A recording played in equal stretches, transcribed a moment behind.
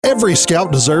Every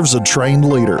scout deserves a trained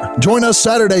leader. Join us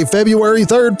Saturday, February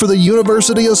 3rd for the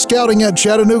University of Scouting at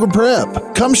Chattanooga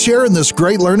Prep. Come share in this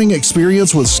great learning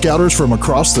experience with scouters from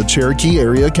across the Cherokee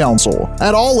Area Council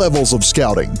at all levels of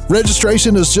scouting.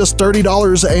 Registration is just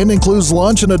 $30 and includes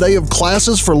lunch and a day of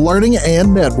classes for learning and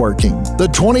networking. The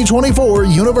 2024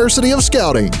 University of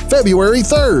Scouting, February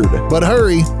 3rd. But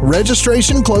hurry,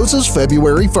 registration closes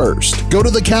February 1st. Go to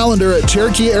the calendar at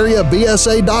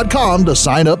CherokeeAreaBSA.com to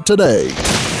sign up today.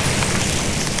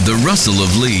 The rustle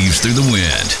of leaves through the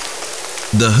wind,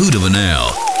 the hoot of an owl,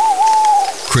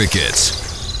 crickets,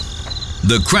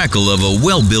 the crackle of a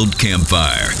well-built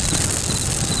campfire.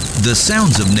 The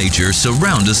sounds of nature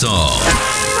surround us all.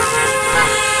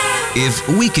 If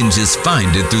we can just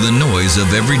find it through the noise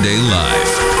of everyday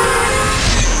life.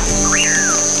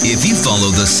 If you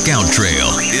follow the Scout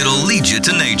Trail, it'll lead you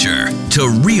to nature, to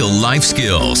real life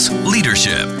skills,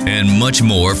 leadership, and much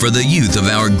more for the youth of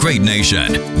our great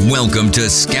nation. Welcome to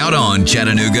Scout On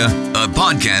Chattanooga, a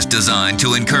podcast designed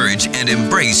to encourage and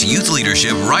embrace youth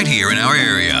leadership right here in our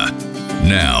area.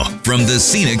 Now, from the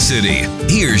scenic city,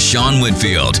 here's Sean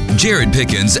Whitfield, Jared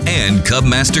Pickens, and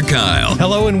Cubmaster Kyle.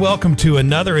 Hello and welcome to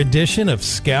another edition of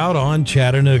Scout On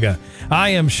Chattanooga. I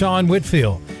am Sean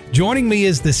Whitfield. Joining me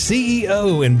is the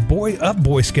CEO and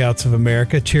Boy Scouts of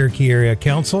America, Cherokee Area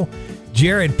Council,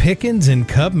 Jared Pickens and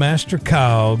Cubmaster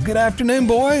Kyle. Good afternoon,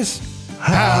 boys.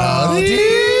 Howdy.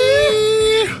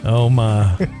 Oh,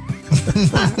 my.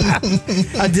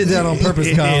 I did that on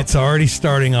purpose, Kyle. It's already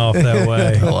starting off that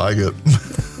way. I like it.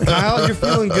 Kyle, you're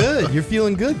feeling good. You're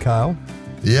feeling good, Kyle.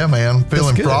 Yeah, man.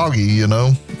 Feeling froggy, you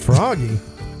know. Froggy.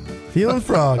 Feeling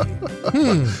froggy.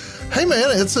 Hey,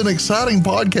 man, it's an exciting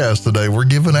podcast today. We're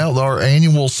giving out our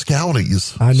annual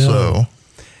Scouties. I know.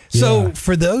 So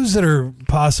for those that are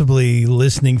possibly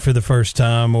listening for the first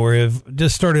time or have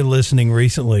just started listening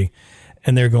recently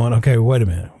and they're going, okay, wait a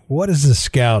minute. What is the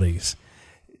Scouties?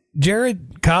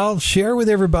 Jared, Kyle, share with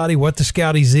everybody what the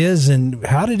Scouties is and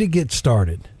how did it get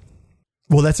started?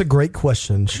 Well, that's a great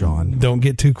question, Sean. Don't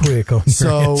get too quick on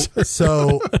your answer.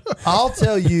 So I'll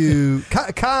tell you,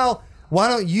 Kyle, why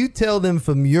don't you tell them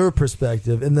from your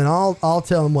perspective, and then I'll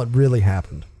tell them what really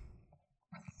happened.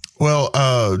 Well,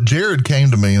 Jared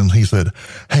came to me and he said,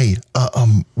 hey,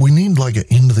 we need like an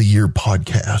end of the year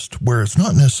podcast where it's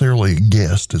not necessarily a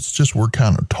guest. It's just we're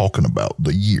kind of talking about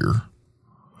the year.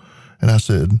 And I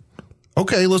said,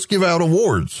 okay, let's give out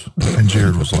awards. And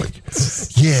Jared was like,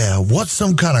 yeah, what's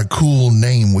some kind of cool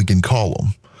name we can call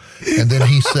them? And then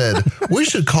he said, we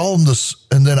should call them this.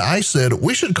 And then I said,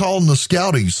 we should call them the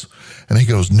Scouties. And he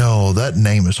goes, no, that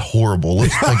name is horrible.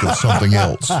 Let's think of something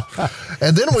else.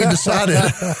 And then we decided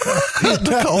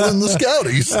to call them the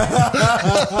Scouties.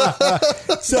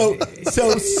 So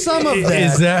some of that.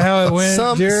 Is that how it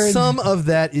went, Jared? Some of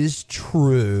that is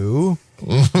true.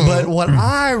 But what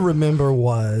I remember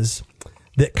was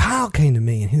that Kyle came to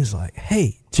me and he was like,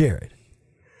 hey, Jared,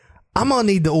 I'm going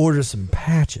to need to order some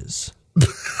patches.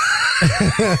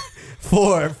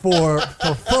 for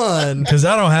fun, because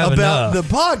I don't have about enough.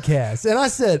 The podcast. And I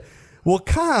said, well,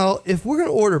 Kyle, if we're going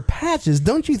to order patches,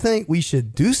 don't you think we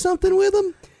should do something with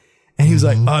them? And he was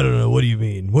like, I don't know. What do you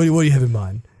mean? What do you have in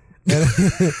mind?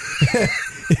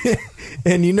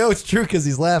 And you know it's true because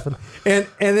he's laughing. And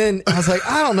then I was like,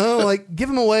 I don't know, like give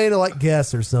them away to like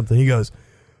guests or something. He goes,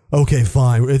 okay,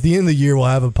 fine. At the end of the year, we'll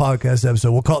have a podcast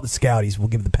episode. We'll call it the Scouties. We'll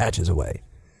give the patches away.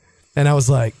 And I was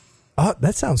like, oh,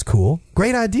 that sounds cool.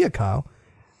 Great idea, Kyle.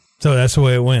 So that's the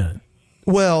way it went.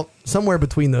 Well, somewhere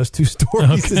between those two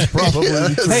stories is probably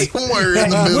somewhere in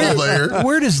the middle there.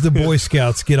 Where does the Boy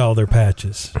Scouts get all their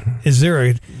patches? Is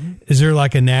there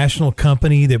like a national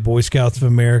company that Boy Scouts of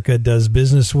America does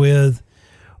business with,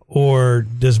 or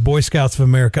does Boy Scouts of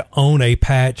America own a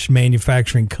patch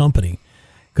manufacturing company?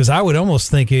 Because I would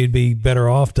almost think it'd be better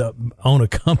off to own a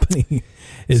company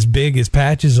as big as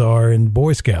patches are in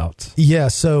Boy Scouts. Yeah,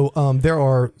 so there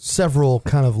are several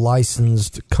kind of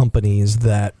licensed companies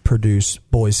that produce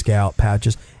Boy Scout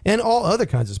patches and all other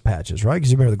kinds of patches, right?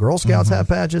 Because you remember the Girl Scouts have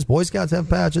patches, Boy Scouts have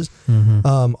patches.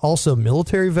 Also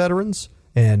military veterans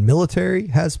and military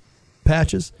has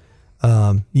patches.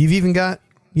 You've even got,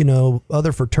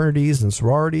 other fraternities and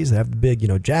sororities that have the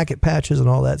big, jacket patches and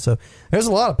all that. So there's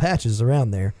a lot of patches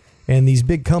around there. And these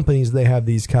big companies, they have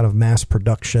these kind of mass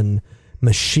production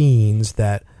machines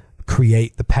that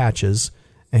create the patches.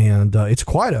 And it's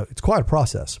quite a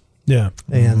process. Yeah.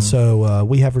 And so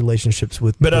we have relationships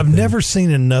with. But I've never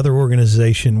seen another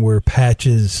organization where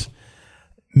patches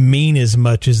mean as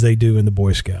much as they do in the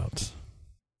Boy Scouts.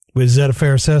 Is that a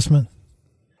fair assessment?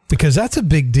 Because that's a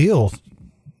big deal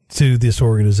to this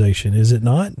organization, is it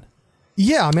not?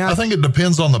 Yeah, I mean, I think it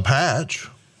depends on the patch.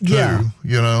 too,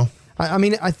 you know? I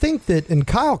mean, I think that, and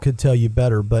Kyle could tell you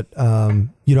better, but,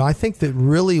 I think that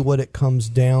really what it comes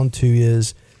down to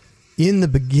is in the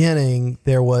beginning,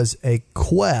 there was a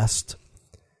quest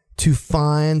to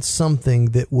find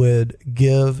something that would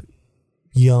give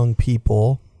young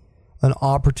people an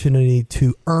opportunity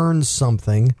to earn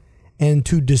something and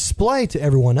to display to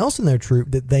everyone else in their troop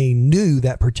that they knew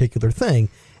that particular thing.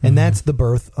 And that's the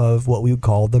birth of what we would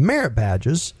call the merit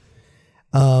badges.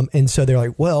 And so they're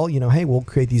like, well, hey, we'll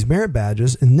create these merit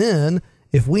badges. And then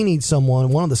if we need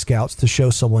one of the scouts to show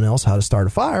someone else how to start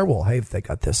a fire, well, hey, if they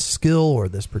got this skill or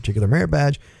this particular merit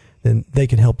badge, then they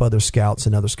can help other scouts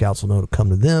and other scouts will know to come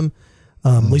to them.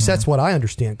 At least that's what I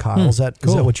understand, Kyle. Is that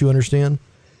what you understand?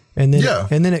 And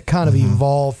then it kind of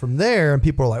evolved from there, and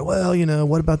people are like, well,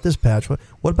 what about this patch? What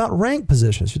about rank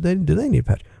positions? Do they need a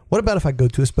patch? What about if I go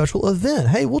to a special event?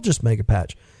 Hey, we'll just make a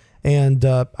patch. And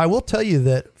I will tell you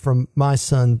that from my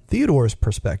son Theodore's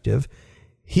perspective,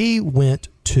 he went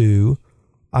to,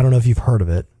 I don't know if you've heard of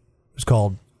it. It's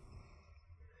called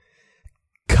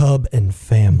Cub and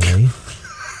Family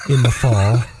in the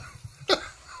fall.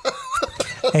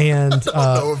 And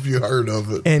I don't know if you heard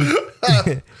of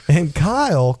it. And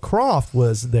Kyle Croft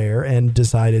was there and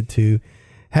decided to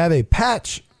have a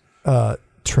patch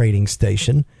trading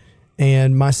station.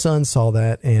 And my son saw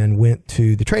that and went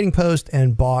to the trading post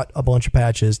and bought a bunch of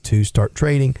patches to start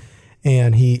trading.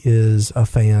 And he is a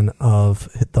fan of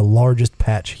the largest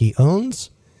patch he owns,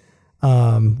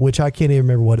 which I can't even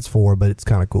remember what it's for, but it's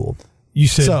kind of cool. You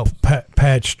said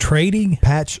patch trading?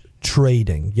 Patch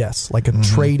trading, yes. Like a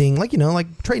trading, like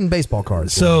trading baseball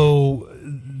cards. So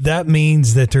that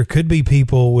means that there could be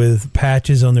people with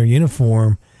patches on their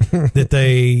uniform that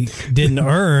they didn't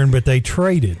earn, but they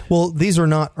traded. Well, these are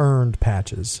not earned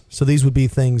patches. So these would be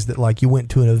things that, like, you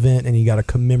went to an event and you got a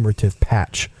commemorative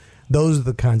patch. Those are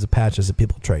the kinds of patches that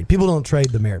people trade. People don't trade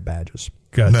the merit badges.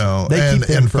 Gotcha. No, and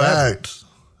in fact,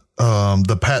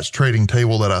 the patch trading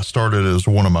table that I started as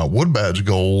one of my wood badge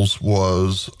goals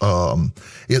was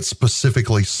it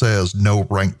specifically says no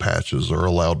rank patches are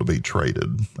allowed to be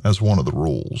traded as one of the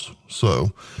rules.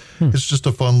 So it's just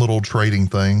a fun little trading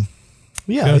thing.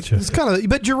 Yeah, gotcha. It's kind of,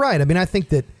 but you're right. I mean, I think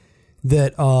that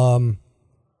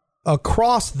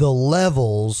across the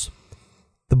levels,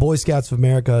 the Boy Scouts of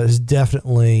America has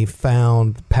definitely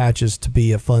found patches to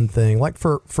be a fun thing, like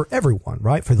for everyone,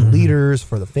 right? For the leaders,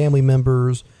 for the family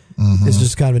members. It's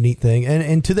just kind of a neat thing.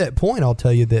 And to that point, I'll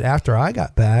tell you that after I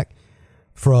got back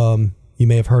from, you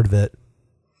may have heard of it,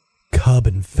 Cub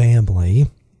and Family.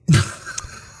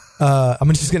 I'm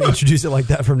just going to introduce it like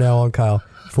that from now on, Kyle,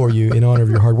 for you in honor of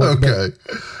your hard work. Okay.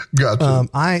 Gotcha.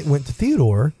 I went to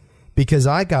Theodore because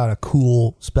I got a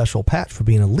cool special patch for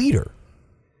being a leader.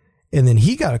 And then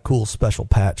he got a cool special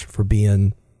patch for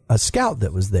being a scout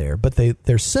that was there. But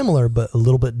they're similar, but a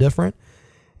little bit different.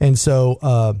 And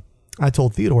so I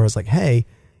told Theodore, I was like, hey,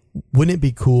 wouldn't it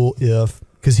be cool if,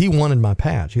 because he wanted my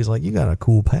patch. He was like, you got a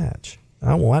cool patch.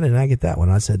 Why didn't I get that one?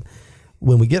 I said,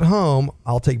 when we get home,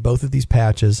 I'll take both of these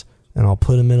patches and I'll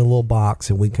put them in a little box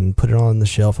and we can put it on the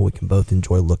shelf and we can both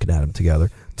enjoy looking at them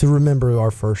together to remember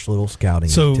our first little scouting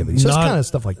activity. So it's kind of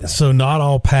stuff like that. So not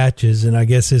all patches, and I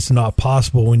guess it's not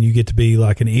possible when you get to be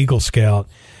like an Eagle Scout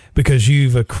because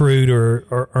you've accrued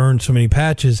or earned so many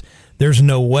patches. There's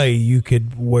no way you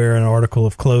could wear an article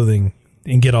of clothing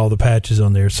and get all the patches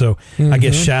on there. So I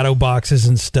guess shadow boxes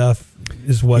and stuff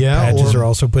is what patches are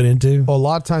also put into. Well, a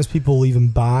lot of times people will even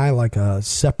buy like a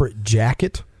separate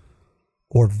jacket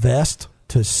or vest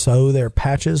to sew their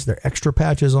patches, their extra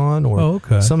patches on. Or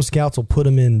some scouts will put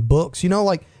them in books.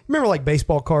 Remember like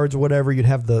baseball cards or whatever, you'd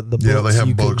have the books. Yeah, they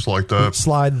have books like that.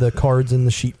 Slide the cards in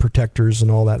the sheet protectors and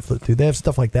all that flip through. They have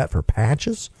stuff like that for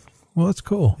patches. Well, that's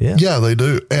cool. Yeah, they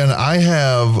do. And I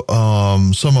have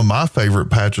some of my favorite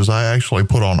patches I actually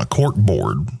put on a cork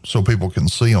board so people can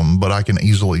see them, but I can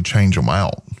easily change them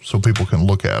out so people can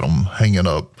look at them hanging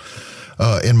up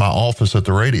in my office at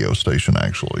the radio station,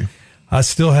 actually. I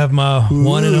still have my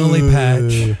one and only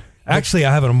patch. Actually,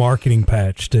 I have a marketing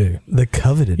patch, too. The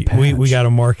coveted patch. We got a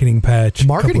marketing patch a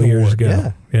couple of years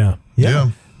ago.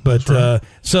 Yeah. But right.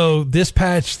 So this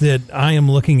patch that I am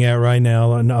looking at right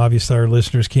now, and obviously our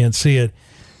listeners can't see it,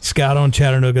 Scout on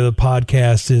Chattanooga, the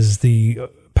podcast, is the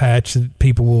patch that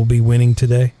people will be winning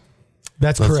today?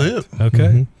 That's correct. It.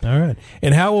 Okay. All right.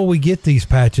 And how will we get these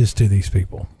patches to these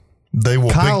people? They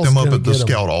will pick them up at the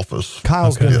Scout office.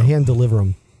 Kyle's going to hand deliver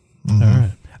them. All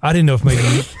right. I didn't know if maybe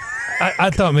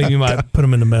I thought maybe you might put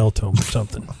them in the mail to them or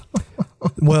something.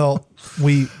 Well,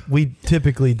 we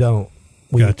typically don't.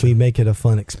 We make it a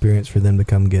fun experience for them to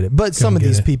come get it. But some of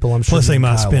these people, I'm sure. Plus, they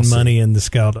might spend money in the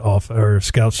Scout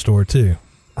Scout store too.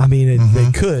 I mean,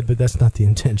 they could, but that's not the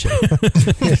intention.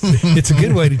 It's a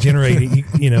good way to generate,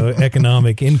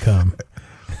 economic income.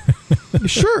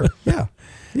 Sure. Yeah.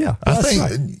 Yeah. I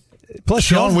think, Plus,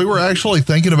 Sean, we were actually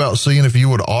thinking about seeing if you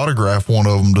would autograph one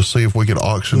of them to see if we could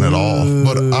auction it off.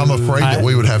 But I'm afraid that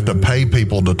we would have to pay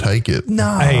people to take it.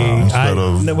 No.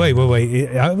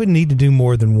 Wait. I would need to do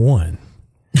more than one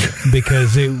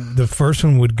because the first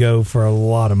one would go for a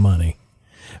lot of money.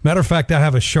 Matter of fact, I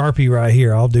have a Sharpie right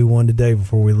here. I'll do one today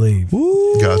before we leave.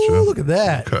 Ooh, gotcha. Look at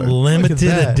that. Okay. Limited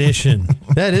edition.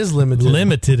 That is limited.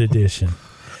 Limited edition.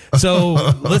 So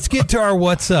let's get to our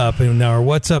What's Up. And our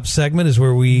What's Up segment is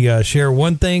where we share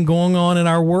one thing going on in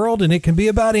our world, and it can be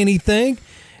about anything.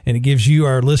 And it gives you,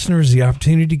 our listeners, the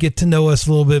opportunity to get to know us a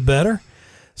little bit better.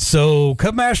 So,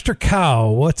 Cubmaster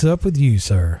Kyle, what's up with you,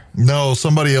 sir? No,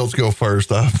 somebody else go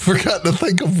first. I forgot to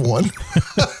think of one.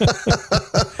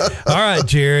 All right,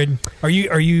 Jared. Are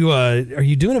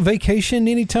you doing a vacation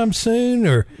anytime soon,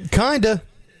 or Kinda.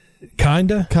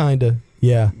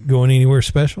 Yeah. Going anywhere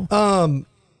special?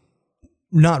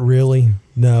 Not really.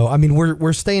 No. I mean,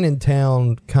 we're staying in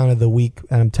town kind of the week,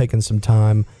 and I'm taking some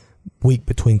time week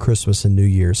between Christmas and New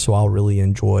Year's, so I'll really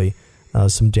enjoy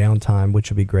some downtime, which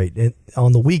would be great. And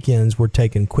on the weekends, we're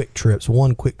taking quick trips.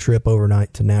 One quick trip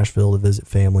overnight to Nashville to visit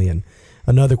family, and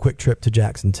another quick trip to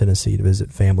Jackson, Tennessee to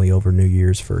visit family over New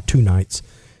Year's for 2 nights.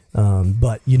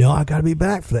 But, I got to be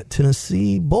back for that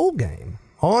Tennessee bowl game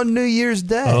on New Year's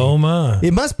Day. Oh, my.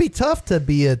 It must be tough to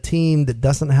be a team that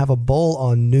doesn't have a bowl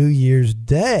on New Year's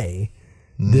Day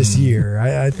this year.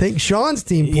 I think Sean's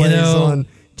team plays on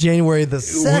January the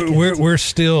 2nd. We're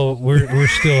still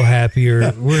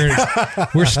happier.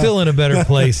 We're still in a better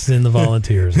place than the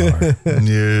Volunteers are.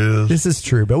 Yes. This is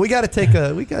true, but we got to take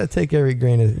every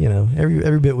grain of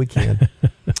every bit we can.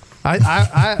 I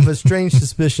have a strange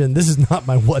suspicion. This is not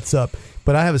my What's Up,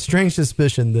 but I have a strange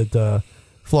suspicion that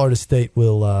Florida State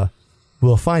will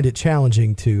find it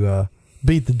challenging to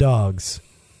beat the Dogs.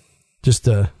 Just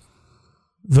a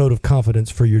vote of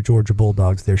confidence for your Georgia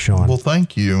Bulldogs there, Sean. Well,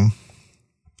 thank you.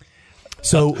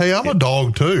 So hey, I'm a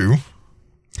dog too.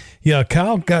 Yeah,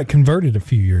 Kyle got converted a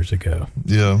few years ago.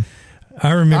 Yeah. I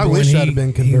remember. I wish I'd have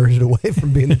been converted away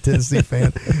from being a Tennessee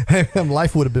fan.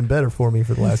 Life would have been better for me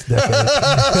for the last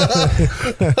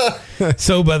decade.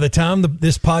 So by the time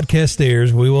this podcast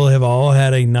airs, we will have all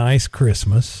had a nice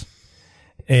Christmas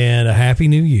and a happy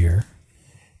New Year.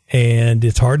 And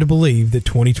it's hard to believe that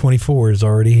 2024 is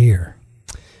already here.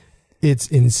 It's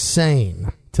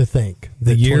insane to think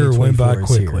that the year went by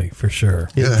quickly, here. For sure.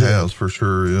 It has, for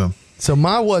sure, yeah. So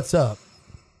my What's Up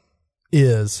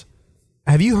is,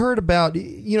 have you heard about,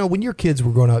 when your kids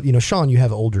were growing up, Sean, you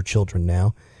have older children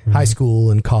now, high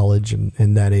school and college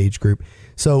and that age group.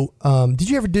 So did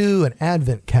you ever do an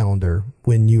advent calendar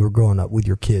when you were growing up with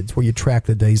your kids where you track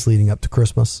the days leading up to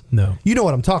Christmas? No. You know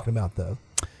what I'm talking about, though.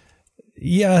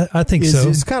 Yeah, I think so.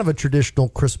 It's kind of a traditional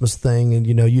Christmas thing, and,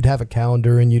 you'd have a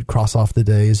calendar and you'd cross off the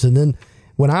days. And then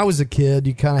when I was a kid,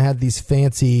 you kind of had these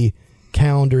fancy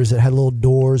calendars that had little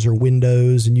doors or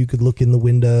windows, and you could look in the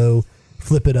window,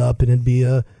 flip it up, and it'd be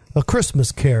a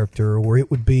Christmas character, or it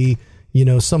would be,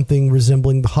 something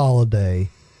resembling the holiday.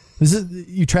 Is it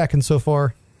you tracking so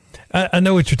far? I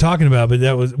know what you're talking about, but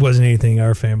that wasn't anything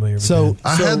our family ever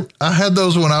did. I had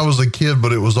those when I was a kid,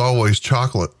 but it was always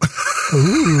chocolate.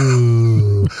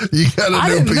 Ooh. You got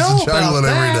a new piece of chocolate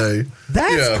every day.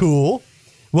 That's cool.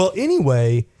 Well,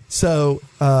 anyway, so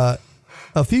a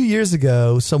few years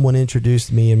ago, someone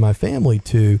introduced me and my family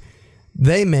to,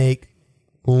 they make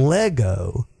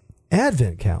Lego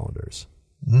advent calendars.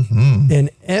 Mm-hmm. And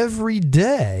every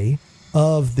day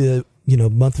of the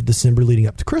month of December leading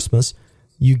up to Christmas,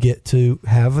 you get to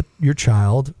have your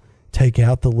child take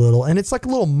out the little, and it's like a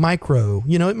little micro,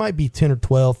 it might be 10 or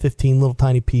 12, 15 little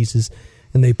tiny pieces,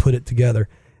 and they put it together.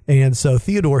 And so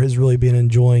Theodore has really been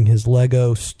enjoying his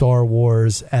Lego Star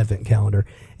Wars advent calendar.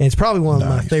 And it's probably one of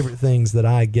my favorite things that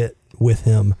I get with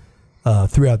him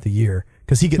throughout the year,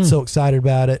 because he gets so excited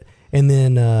about it. And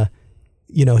then,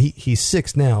 he's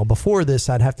 6 now. Before this,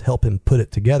 I'd have to help him put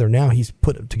it together. Now he's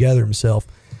put it together himself.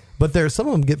 But some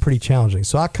of them get pretty challenging.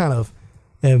 So I kind of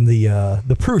am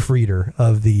the proofreader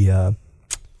of the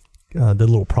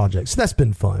little projects. So that's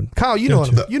been fun. Kyle, you know what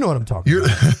I'm talking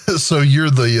about. So you're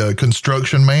the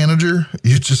construction manager.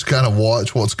 You just kind of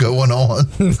watch what's going on.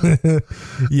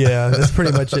 Yeah, that's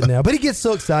pretty much it now. But he gets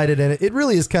so excited, and it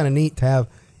really is kind of neat to have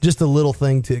just a little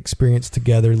thing to experience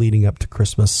together leading up to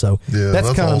Christmas. So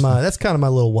that's kind of my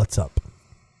little What's Up.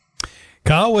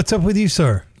 Kyle, what's up with you,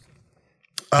 sir?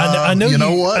 I know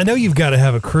what? I know you've got to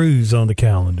have a cruise on the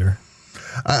calendar.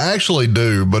 I actually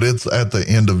do, but it's at the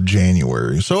end of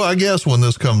January. So I guess when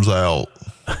this comes out,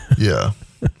 yeah.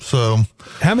 So,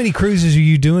 how many cruises are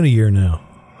you doing a year now?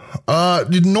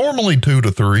 Normally 2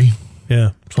 to 3.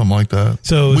 Yeah. Something like that.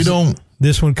 So we don't.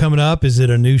 This one coming up, is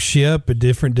it a new ship, a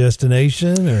different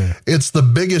destination? Or? It's the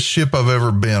biggest ship I've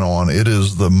ever been on. It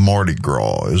is the Mardi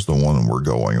Gras is the one we're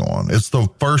going on. It's the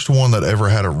first one that ever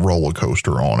had a roller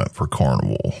coaster on it for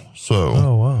Carnival. So,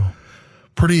 oh, wow.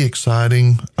 Pretty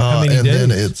exciting. How many and days?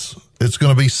 then it's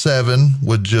going to be 7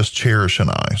 with just Cherish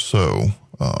and I. So,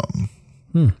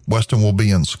 Weston will be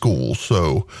in school.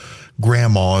 So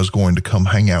Grandma is going to come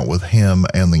hang out with him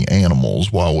and the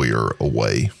animals while we are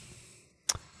away.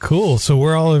 Cool. So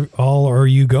where all are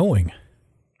you going?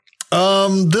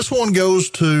 This one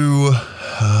goes to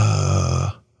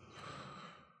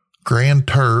Grand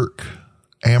Turk,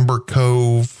 Amber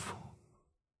Cove,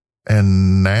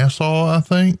 and Nassau, I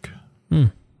think.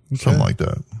 Okay. Something like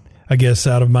that. I guess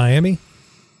out of Miami?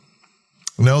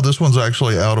 No, this one's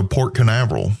actually out of Port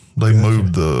Canaveral. They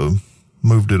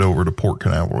moved it over to Port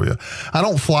Canaveral. Yeah. I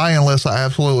don't fly unless I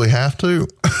absolutely have to.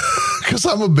 Because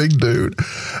I'm a big dude,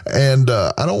 and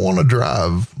I don't want to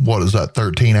drive. What is that?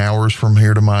 13 hours from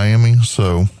here to Miami.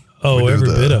 So, every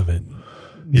bit of it.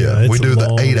 Yeah, we do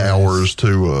the 8 hours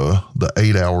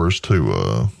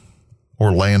to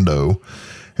Orlando,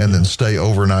 and then stay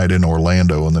overnight in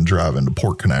Orlando, and then drive into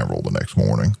Port Canaveral the next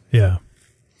morning. Yeah,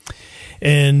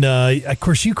 and of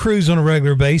course you cruise on a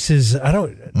regular basis.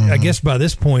 I guess by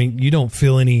this point you don't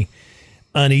feel any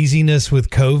uneasiness with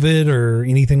COVID or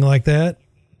anything like that.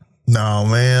 No,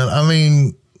 man. I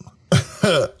mean,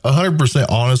 100%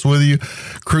 honest with you,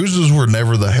 cruises were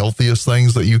never the healthiest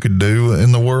things that you could do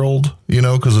in the world,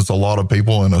 because it's a lot of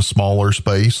people in a smaller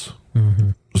space.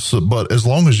 Mm-hmm. So, but as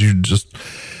long as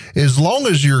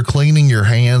you're cleaning your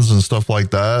hands and stuff like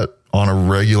that on a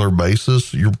regular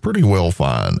basis, you're pretty well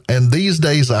fine. And these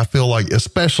days, I feel like,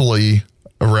 especially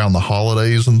around the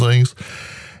holidays and things,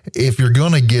 if you're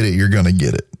going to get it, you're going to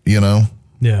get it,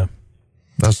 Yeah.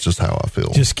 That's just how I feel.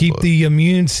 Just keep the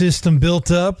immune system built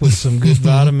up with some good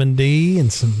vitamin D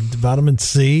and some vitamin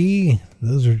C.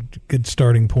 Those are good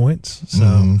starting points.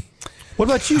 So, What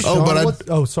about you,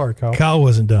 Sean? Sorry, Kyle. Kyle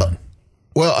wasn't done.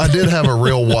 Well, I did have a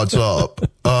real what's up.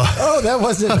 That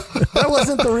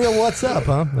wasn't the real what's up,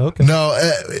 huh? Okay. No,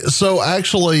 so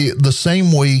actually the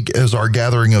same week as our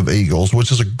Gathering of Eagles,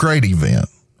 which is a great event,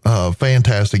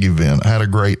 fantastic event. I had a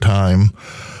great time.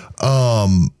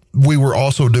 We were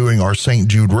also doing our St.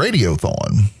 Jude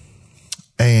Radiothon,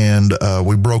 and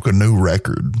we broke a new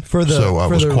record. So I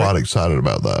was quite excited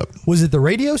about that. Was it the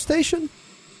radio station?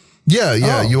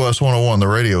 Yeah, US 101, the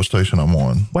radio station I'm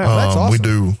on. Wow, that's awesome. We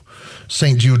do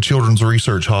St. Jude Children's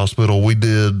Research Hospital. We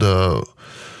did,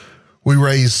 we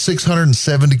raised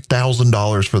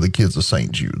 $670,000 for the kids of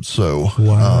St. Jude. So,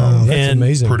 wow, that's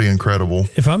amazing. Pretty incredible.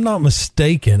 If I'm not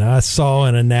mistaken, I saw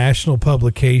in a national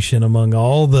publication among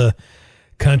all the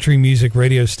country music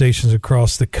radio stations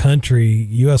across the country,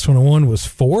 US 101 was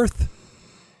 4th.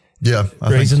 Yeah.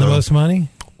 Raising the most money.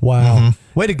 Wow.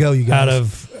 Mm-hmm. Way to go, you guys. Out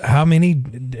of how many?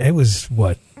 It was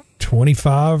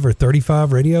 25 or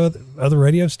 35 other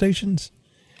radio stations?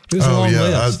 It was a long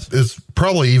list. It's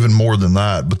probably even more than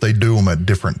that, but they do them at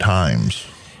different times.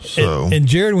 So, and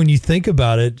Jared, when you think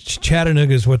about it,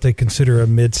 Chattanooga is what they consider a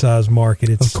mid-sized market.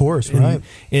 It's, of course, right.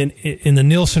 In the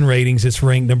Nielsen ratings, it's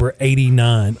ranked number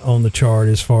 89 on the chart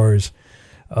as far as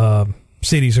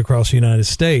cities across the United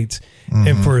States. Mm-hmm.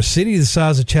 And for a city the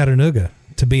size of Chattanooga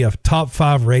to be a top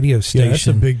 5 radio station, that's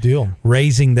a big deal.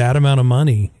 Raising that amount of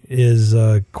money is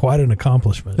quite an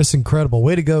accomplishment. That's incredible.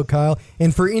 Way to go, Kyle.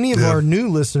 And for any of our new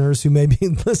listeners who may be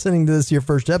listening to this, your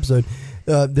first episode,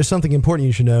 there's something important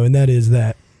you should know, and that is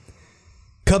that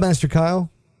Cubmaster Kyle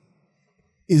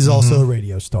is also a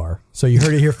radio star. So you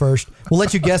heard it here first. We'll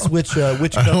let you guess which I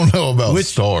don't know about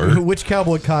star. Which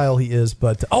Cowboy Kyle he is,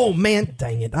 but oh man,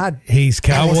 dang it. He's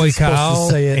Cowboy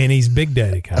Kyle and he's Big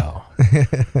Daddy Kyle.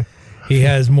 He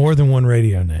has more than one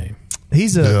radio name.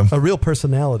 He's a real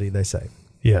personality, they say.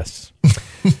 Yes.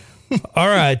 All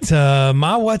right.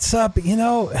 My what's up,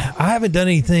 I haven't done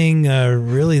anything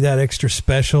really that extra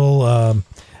special. I've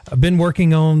been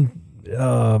working on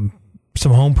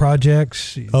some home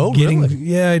projects. Oh, really?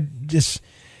 Yeah, just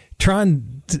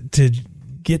trying to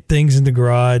get things in the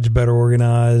garage better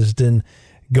organized and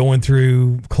going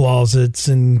through closets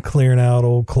and clearing out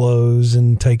old clothes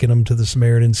and taking them to the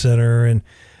Samaritan Center. And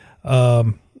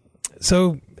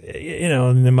so,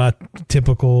 and then my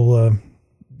typical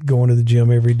going to the gym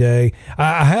every day.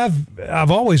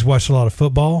 I've always watched a lot of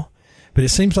football, but it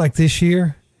seems like this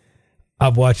year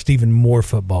I've watched even more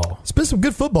football. It's been some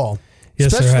good football.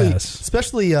 Yes, there has.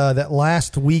 Especially that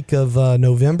last week of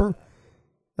November.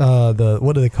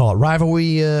 what do they call it?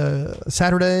 Rivalry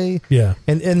Saturday. Yeah.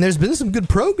 And there's been some good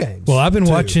pro games. Well, I've been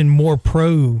watching more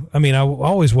pro. I mean, I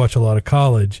always watch a lot of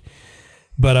college,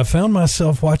 but I found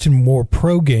myself watching more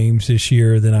pro games this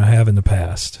year than I have in the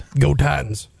past. Go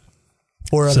Titans.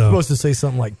 Or I'm supposed to say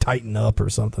something like tighten up or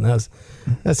something.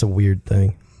 That's a weird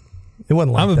thing. It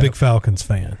wasn't like I'm a that. big Falcons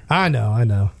fan. I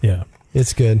know. Yeah.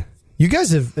 It's good. You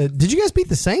guys have did you guys beat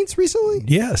the Saints recently?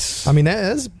 Yes. I mean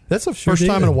that's the first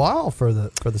time in a while for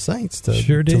the Saints to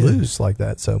lose like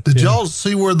that. So did y'all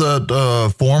see where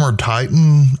the former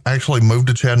Titan actually moved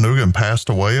to Chattanooga and passed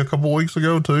away a couple weeks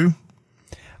ago too?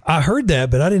 I heard that,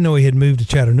 but I didn't know he had moved to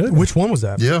Chattanooga. Which one was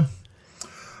that? Yeah.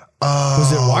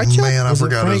 Was it Wycheck? Man, I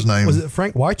forgot his name. Was it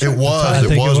Frank Wycheck? It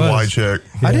was Wycheck.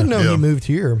 Yeah. I didn't know he moved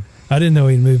here. I didn't know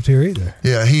he moved here either.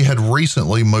 Yeah, he had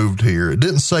recently moved here. It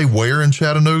didn't say where in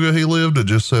Chattanooga he lived. It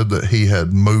just said that he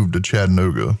had moved to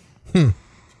Chattanooga.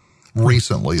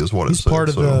 Recently is what it said. He's part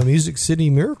of the Music City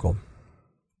Miracle.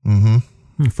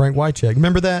 Mm-hmm. Frank Wycheck.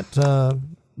 Remember that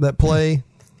play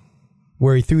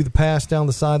where he threw the pass down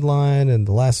the sideline and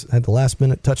had the last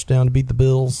minute touchdown to beat the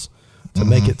Bills to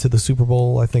make it to the Super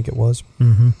Bowl, I think it was.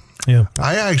 Mm-hmm. Yeah.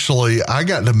 I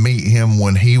got to meet him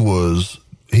when he was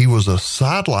a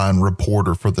sideline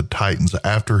reporter for the Titans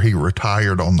after he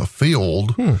retired on the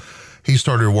field. He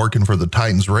started working for the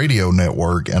Titans radio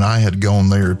network, and I had gone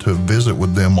there to visit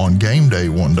with them on game day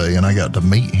one day, and I got to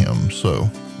meet him. So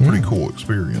pretty cool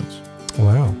experience.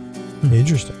 Wow.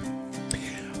 Interesting.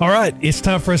 All right, it's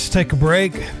time for us to take a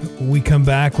break. When we come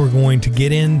back, we're going to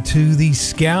get into the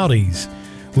Scouties.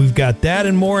 We've got that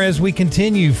and more as we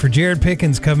continue. For Jared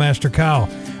Pickens, Cubmaster Kyle,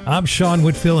 I'm Sean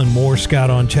Whitfield, and more Scout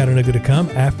on Chattanooga to come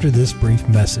after this brief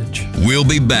message. We'll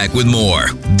be back with more.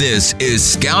 This is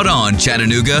Scout on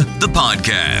Chattanooga, the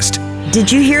podcast. Did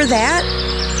you hear that?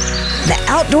 The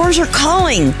outdoors are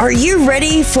calling. Are you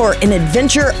ready for an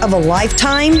adventure of a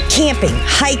lifetime? Camping,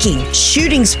 hiking,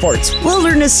 shooting sports,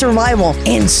 wilderness survival,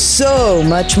 and so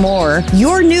much more.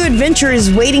 Your new adventure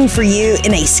is waiting for you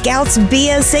in a Scouts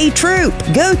BSA troop.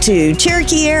 Go to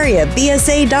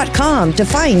CherokeeAreaBSA.com to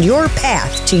find your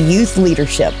path to youth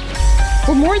leadership.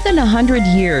 For more than 100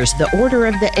 years, the Order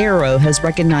of the Arrow has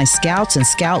recognized scouts and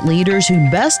scout leaders who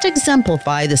best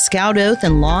exemplify the scout oath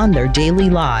and law in their daily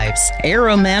lives.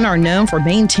 Arrow men are known for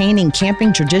maintaining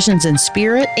camping traditions and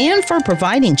spirit and for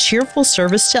providing cheerful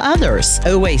service to others.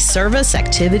 OA service,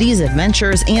 activities,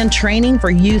 adventures, and training for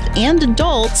youth and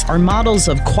adults are models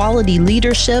of quality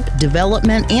leadership,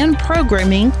 development, and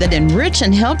programming that enrich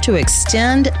and help to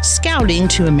extend scouting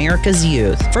to America's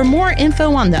youth. For more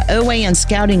info on the OA and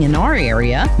scouting in our area,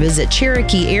 visit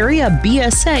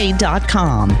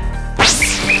CherokeeAreaBSA.com.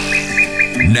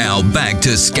 Now back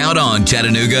to Scout on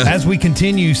Chattanooga. As we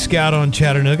continue Scout on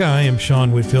Chattanooga, I am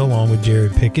Sean Whitfield along with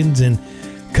Jared Pickens and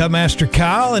Cubmaster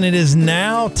Kyle, and it is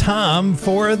now time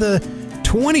for the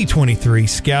 2023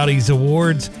 Scouties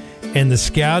Awards. And the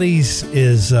Scouties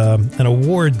is an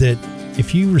award that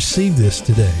if you receive this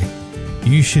today,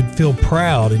 you should feel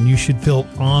proud and you should feel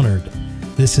honored.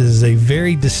 This is a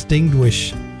very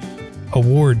distinguished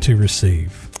award to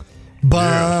receive.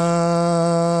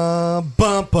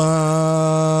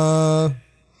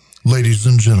 Ladies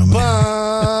and gentlemen,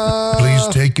 please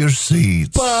take your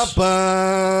seats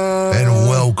and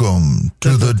welcome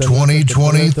to the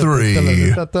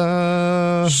 2023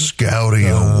 Scouting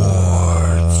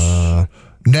Awards.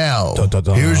 Now,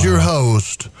 here's your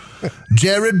host,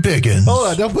 Jared Pickens. Hold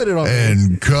on, don't put it on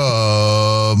and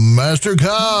Master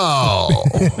Kyle.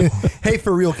 Hey,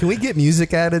 for real, can we get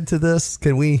music added to this?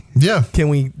 Can we? Yeah. Can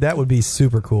we? That would be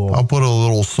super cool. I'll put a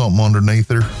little something underneath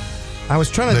her. I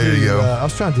was trying to There you do. go. I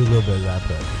was trying to do a little bit of that,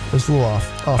 but it was a little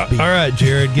off beat. All right,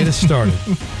 Jared, get us started.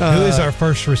 Who is our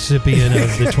first recipient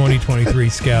of the 2023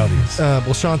 Scouties?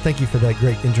 Well, Sean, thank you for that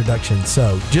great introduction.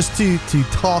 So, just to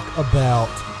talk about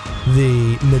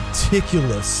the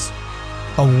meticulous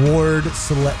award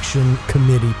selection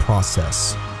committee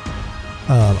process,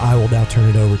 I will now turn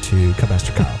it over to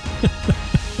Cubmaster Kyle.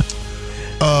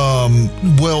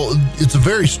 Well, it's a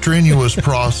very strenuous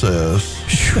process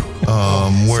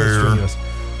where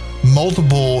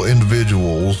multiple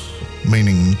individuals,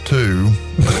 meaning two,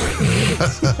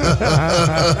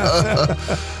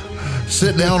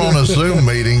 sit down on a Zoom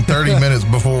meeting 30 minutes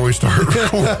before we start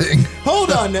recording.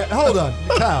 Hold on,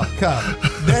 Kyle.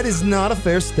 That is not a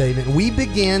fair statement. We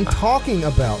began talking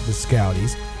about the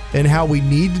Scouties and how we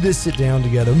needed to sit down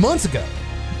together months ago.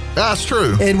 That's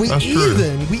true. And we That's true.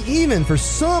 even for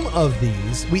some of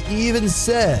these, we even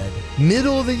said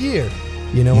middle of the year,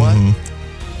 you know what?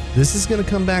 This is going to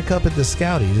come back up at the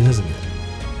Scouties, isn't it?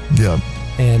 Yeah,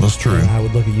 And that's true. And I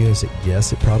would look at you and say,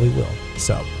 yes, it probably will.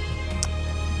 So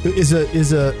is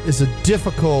a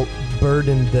difficult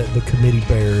burden that the committee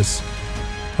bears,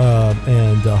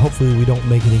 and hopefully we don't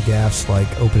make any gaffes like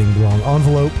opening the wrong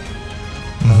envelope,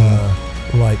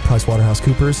 like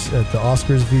PricewaterhouseCoopers at the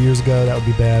Oscars a few years ago. That would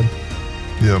be bad.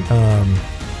 Yeah.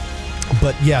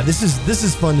 But yeah, this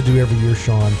is fun to do every year,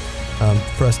 Sean,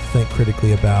 for us to think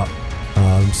critically about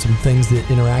some things that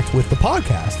interact with the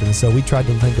podcast. And so we tried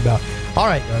to think about, all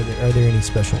right, are there any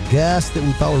special guests that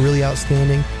we thought were really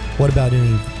outstanding? What about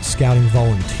any scouting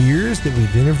volunteers that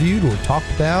we've interviewed or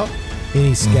talked about?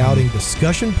 Any scouting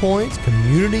discussion points,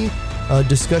 community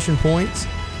discussion points?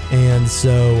 And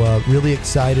so really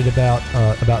excited about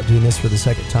doing this for the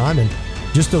second time. And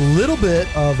just a little bit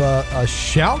of a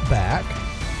shout back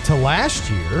to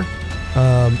last year.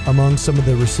 Among some of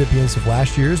the recipients of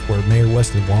last year's were Mayor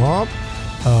Weston Womp,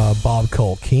 Bob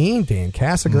Cole-King, Dan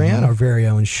Casagran, our very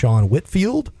own Sean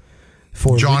Whitfield,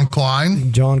 John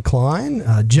Klein, Jim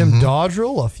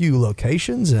Dodrell, a few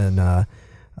locations, and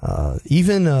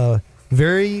even a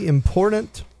very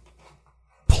important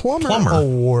plumber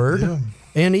award,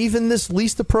 and even this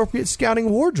least appropriate scouting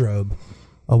wardrobe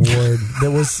award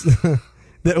that was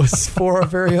that was for our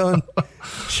very own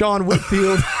Sean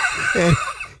Whitfield, and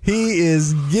he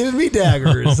is giving me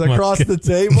daggers across the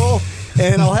table.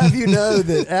 And I'll have you know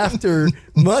that after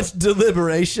much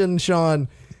deliberation, Sean,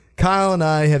 Kyle and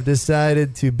I have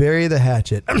decided to bury the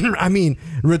hatchet. I mean,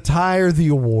 retire the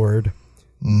award.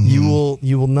 You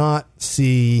will not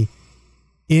see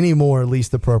any more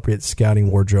least appropriate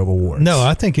scouting wardrobe awards. No,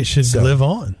 I think it should live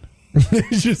on.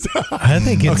 I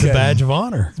think it's a badge of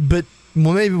honor. But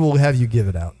maybe we'll have you give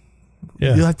it out.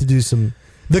 Yeah. You'll have to do some.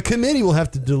 The committee will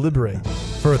have to deliberate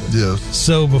further. Yes.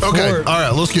 So before, okay, all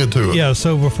right, let's get to it. Yeah.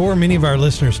 So before many of our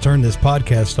listeners turn this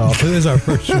podcast off, who is our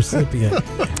first recipient?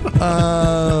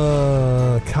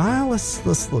 Kyle,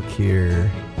 let's look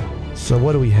here. So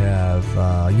what do we have?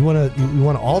 You want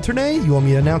to alternate? You want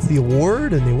me to announce the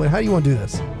award, and then how do you want to do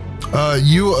this?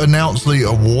 You announce the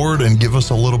award and give us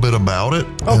a little bit about it,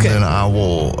 and then I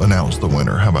will announce the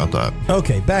winner. How about that?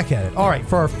 Okay, back at it. All right,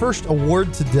 for our first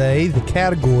award today, the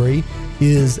category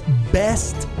is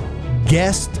Best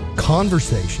Guest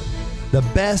Conversation. The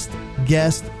Best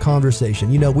Guest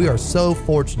Conversation. You know, we are so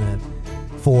fortunate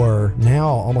for now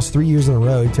almost 3 years in a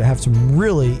row to have some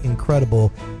really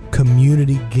incredible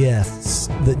community guests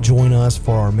that join us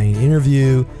for our main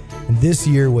interview. And this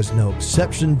year was no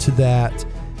exception to that.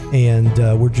 And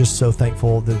we're just so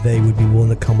thankful that they would be willing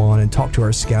to come on and talk to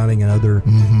our scouting and other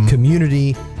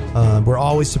community. We're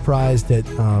always surprised at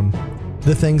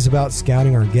the things about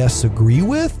scouting our guests agree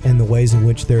with and the ways in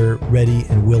which they're ready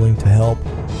and willing to help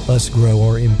us grow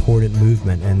our important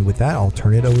movement. And with that, I'll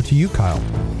turn it over to you, Kyle.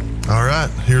 All right,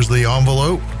 here's the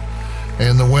envelope.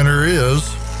 And the winner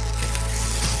is...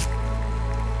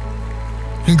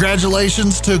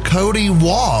 Congratulations to Cody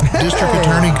Womp. District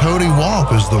Attorney Cody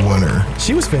Womp is the winner.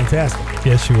 She was fantastic.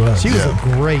 Yes, she was. She was a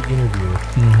great interview.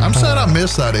 I'm sad I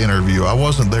missed that interview. I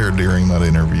wasn't there during that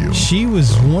interview. She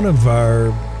was one of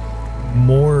our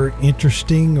more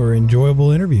interesting or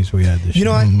enjoyable interviews we had this year.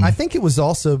 You know, I think it was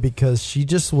also because she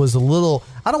just was a little,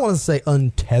 I don't want to say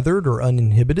untethered or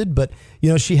uninhibited, but, you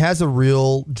know, she has a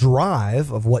real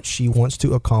drive of what she wants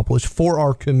to accomplish for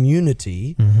our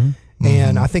community.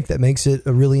 And I think that makes it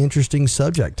a really interesting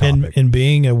subject topic. And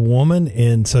being a woman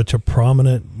in such a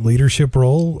prominent leadership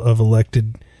role of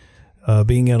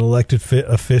being an elected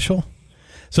official.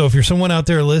 So if you're someone out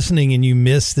there listening and you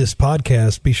missed this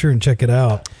podcast, be sure and check it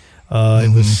out.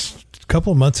 It was a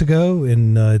couple of months ago,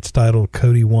 and it's titled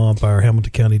Cody Womp, our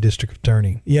Hamilton County District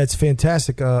Attorney. Yeah, it's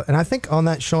fantastic. And I think on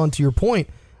that, Sean, to your point,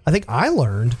 I think I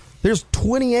learned there's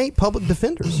 28 public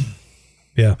defenders.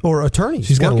 Yeah, or attorneys.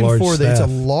 She's got a large staff.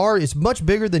 It's much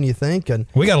bigger than you think, and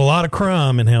we got a lot of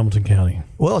crime in Hamilton County.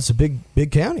 Well, it's a big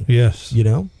county. Yes, you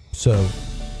know. So,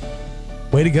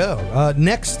 way to go.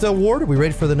 Next award. Are we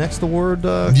ready for the next award?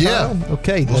 Yeah. Kyle?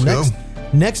 Okay. Let's go.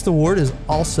 Next award is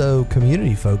also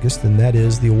community focused, and that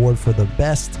is the award for the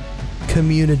best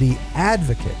community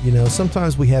advocate. You know,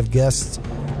 sometimes we have guests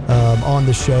on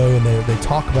the show, and they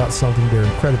talk about something they're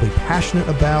incredibly passionate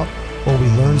about, or we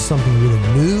learn something really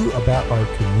new about our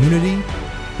community.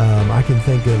 I can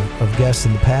think of guests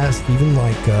in the past, even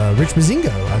like Rich Mazingo,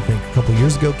 I think a couple of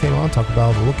years ago came on, talked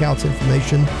about the Lookouts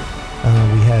information.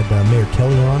 We had Mayor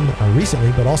Kelly on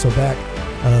recently, but also back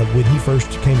when he first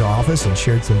came to office and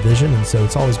shared some vision. And so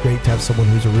it's always great to have someone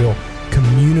who's a real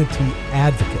community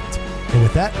advocate. And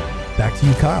with that, back to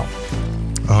you, Kyle.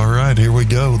 All right, here we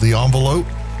go. The envelope.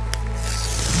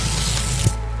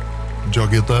 Did y'all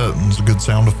get that? It was a good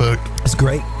sound effect. It's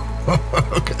great.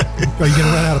 Okay. Are you going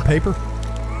to run out of paper?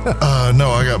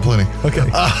 No, I got plenty. Okay.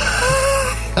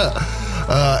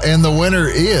 And the winner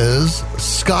is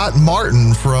Scott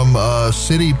Martin from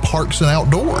City Parks and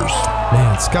Outdoors.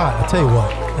 Man, Scott, I'll tell you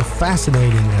what, a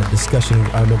fascinating discussion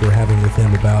I remember having with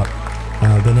him about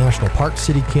the National Park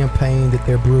City campaign that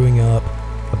they're brewing up,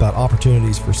 about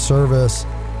opportunities for service,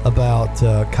 about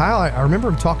Kyle, I remember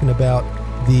him talking about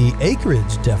the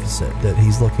acreage deficit that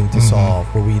he's looking to solve,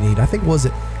 where we need, I think, was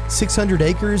it 600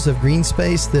 acres of green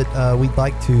space that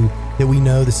that we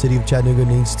know the city of Chattanooga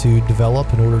needs to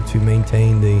develop in order to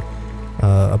maintain the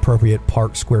appropriate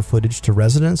park square footage to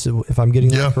residents, if I'm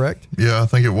getting that correct? Yeah, I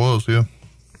think it was, yeah.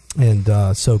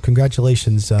 And so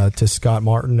congratulations to Scott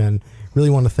Martin, and really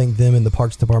want to thank them and the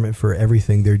Parks Department for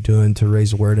everything they're doing to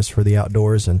raise awareness for the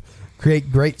outdoors and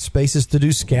create great spaces to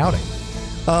do scouting.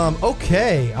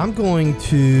 Okay, I'm going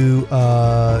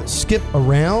to skip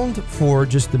around for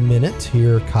just a minute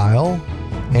here, Kyle.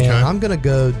 And I'm going to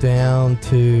go down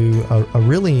to a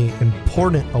really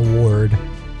important award,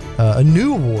 a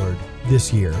new award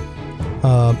this year.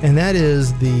 And that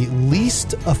is the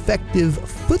Least Effective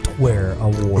Footwear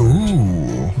Award.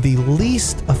 Ooh. The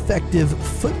Least Effective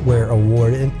Footwear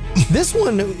Award. And this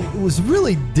one was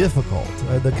really difficult.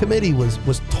 The committee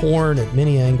was torn at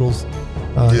many angles,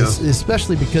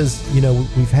 especially because,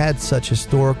 we've had such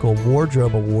historical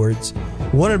wardrobe awards.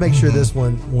 We wanted to make sure this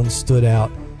one stood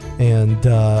out. And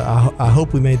I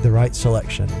hope we made the right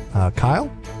selection.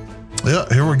 Kyle? Yeah,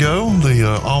 here we go.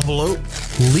 The envelope.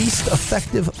 Least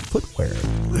effective footwear.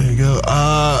 There you go.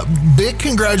 Big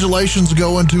congratulations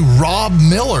going to Rob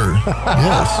Miller.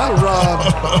 Yes. Hi,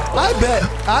 Rob.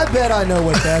 I bet I know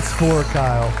what that's for,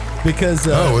 Kyle. Because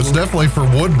it's definitely for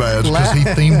Wood Badge because he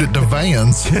themed it to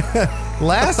Vans.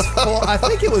 Last fall, I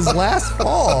think it was last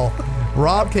fall,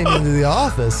 Rob came into the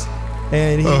office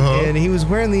and he was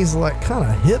wearing these like kind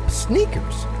of hip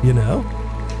sneakers,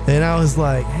 And I was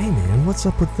like, "Hey man, what's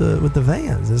up with the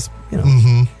Vans? It's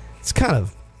it's kind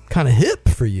of hip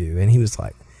for you." And he was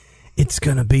like, "It's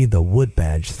gonna be the Wood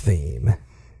Badge theme."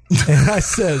 And I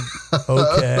said,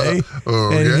 "Okay."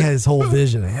 And he had his whole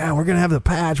vision. Yeah, we're gonna have the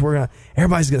patch.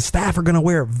 Staff are gonna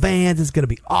wear Vans. It's gonna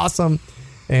be awesome.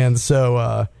 And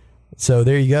so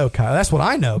there you go, Kyle. That's what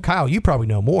I know. Kyle, you probably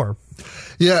know more.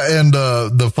 Yeah, and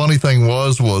the funny thing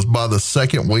was by the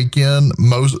second weekend,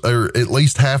 at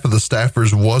least half of the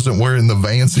staffers wasn't wearing the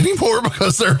Vans anymore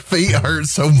because their feet hurt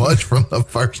so much from the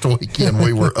first weekend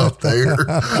we were up there.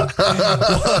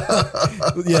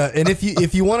 Yeah, and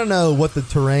if you want to know what the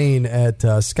terrain at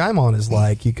Skymont is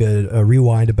like, you could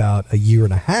rewind about a year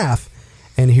and a half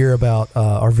and hear about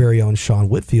our very own Sean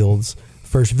Whitfield's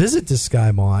first visit to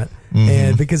Skymont.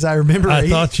 And because I remember I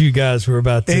thought you guys were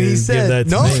about to give that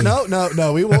to me.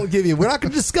 No, we won't give you. We're not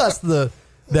going to discuss that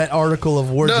article of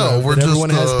wardrobe that everyone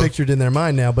has pictured in their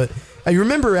mind now. But I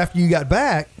remember after you got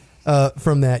back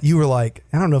from that, you were like,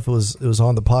 I don't know if it was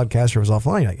on the podcast or it was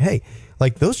offline. Like, hey,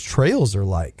 like those trails are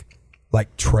like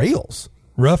trails.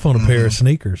 Rough on a pair of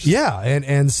sneakers. Yeah,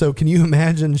 and so can you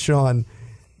imagine, Sean?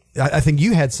 I think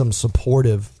you had some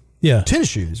supportive tennis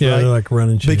shoes, yeah, right? They're like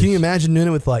running shoes. But can you imagine doing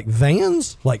it with like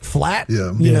Vans, like flat?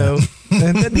 Yeah. You know,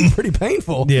 and that'd be pretty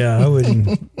painful. Yeah, I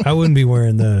wouldn't be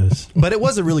wearing those. But it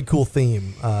was a really cool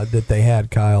theme that they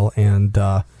had, Kyle, and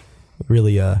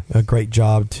really a great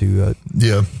job to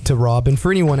Rob. And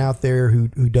for anyone out there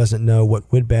who doesn't know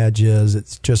what Wood Badge is,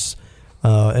 it's just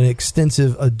an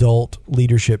extensive adult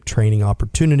leadership training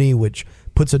opportunity, which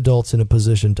puts adults in a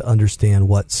position to understand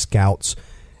what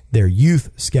their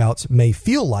youth scouts may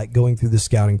feel like going through the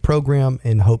scouting program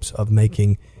in hopes of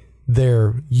making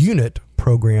their unit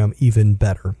program even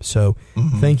better. So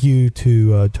thank you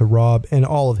to Rob and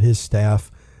all of his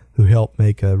staff who helped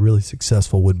make a really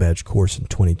successful Wood Badge course in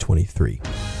 2023.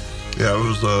 Yeah,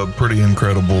 it was pretty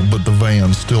incredible, but the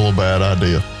Van's still a bad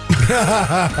idea.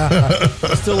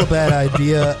 Still a bad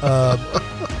idea.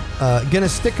 Going to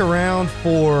stick around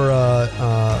for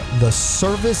the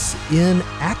Service in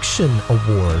Action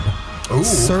Award. Ooh,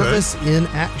 Service in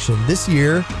Action. This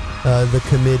year, the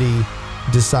committee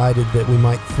decided that we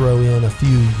might throw in a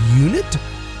few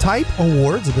unit-type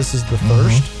awards. This is the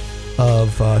first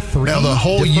of three. Now, the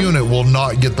whole unit will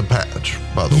not get the patch,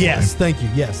 by the way. Yes, thank you.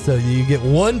 Yes, so you get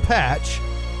one patch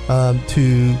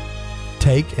to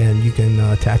take, and you can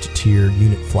attach it to your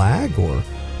unit flag or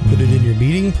put it in your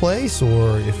meeting place,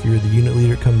 or if you're the unit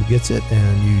leader, come and gets it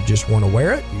and you just want to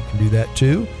wear it, you can do that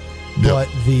too. Yep. But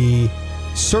the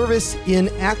Service in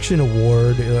Action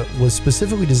Award was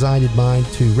specifically designed in mind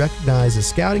to recognize a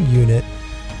scouting unit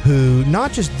who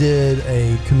not just did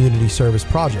a community service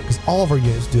project, because all of our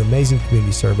units do amazing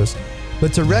community service,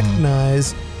 but to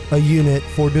recognize a unit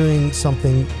for doing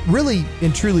something really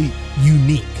and truly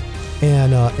unique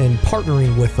and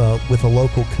partnering with a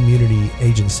local community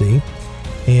agency.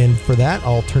 And for that,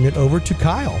 I'll turn it over to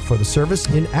Kyle for the Service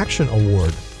in Action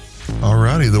Award. All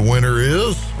righty, the winner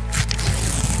is...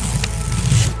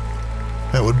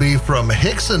 That would be from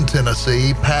Hickson,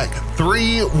 Tennessee, Pack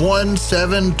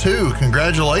 3172.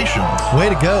 Congratulations. Way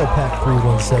to go, Pack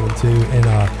 3172.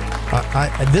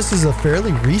 And this is a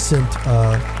fairly recent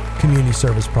community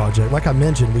service project. Like I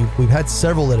mentioned, we've had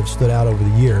several that have stood out over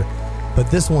the year,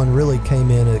 but this one really came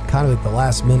in at the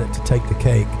last minute to take the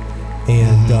cake.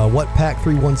 And what Pack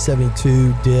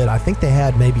 3172 did, I think they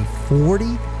had maybe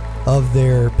 40 of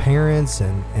their parents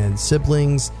and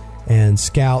siblings and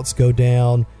scouts go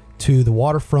down to the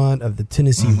waterfront of the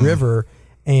Tennessee River,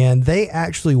 and they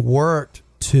actually worked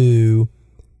to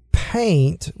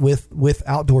paint with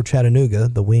Outdoor Chattanooga,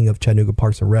 the wing of Chattanooga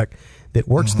Parks and Rec that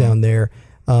works down there,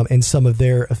 and some of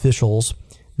their officials.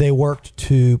 They worked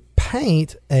to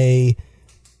paint a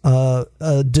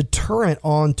deterrent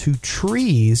onto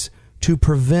trees to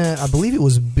prevent, I believe it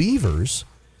was beavers,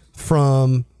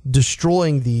 from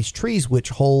destroying these trees, which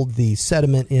hold the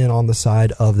sediment in on the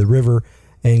side of the river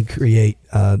and create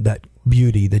that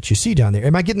beauty that you see down there.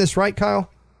 Am I getting this right, Kyle?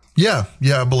 Yeah,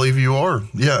 I believe you are.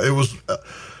 Yeah, it was a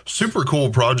super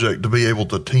cool project to be able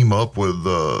to team up with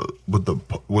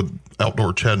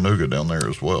Outdoor Chattanooga down there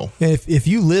as well. If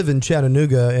you live in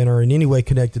Chattanooga and are in any way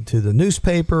connected to the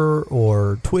newspaper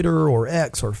or Twitter or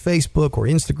X or Facebook or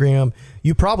Instagram,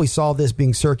 you probably saw this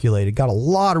being circulated. Got a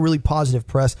lot of really positive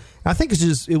press. I think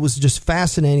it was just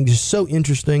fascinating, just so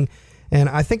interesting. And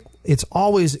I think it's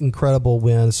always incredible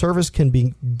when service can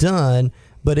be done,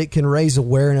 but it can raise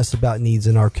awareness about needs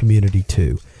in our community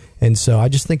too. And so I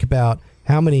just think about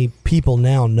how many people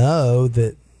now know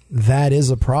that is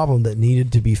a problem that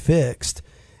needed to be fixed,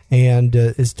 and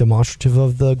is demonstrative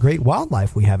of the great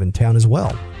wildlife we have in town as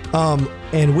well.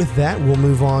 And with that, we'll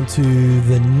move on to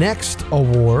the next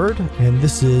award, and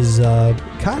this is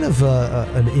kind of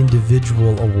an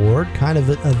individual award, kind of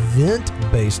an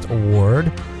event-based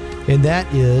award. And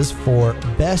that is for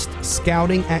Best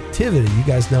Scouting Activity. You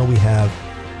guys know we have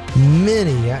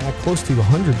many, close to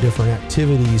 100 different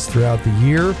activities throughout the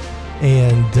year,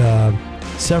 and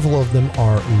several of them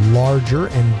are larger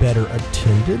and better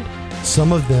attended.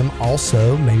 Some of them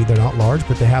also, maybe they're not large,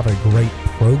 but they have a great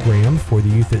program for the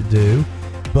youth that do.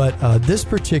 But this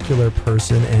particular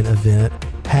person and event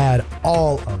had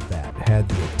all of that. Had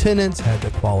the attendance, had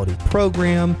the quality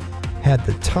program, had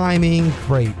the timing,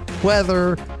 great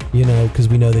weather, because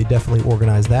we know they definitely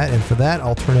organize that. And for that,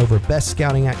 I'll turn over Best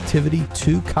Scouting Activity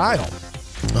to Kyle.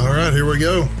 All right, here we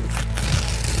go.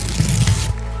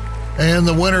 And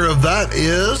the winner of that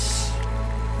is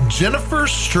Jennifer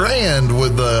Strand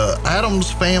with the Addams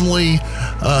Family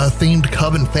themed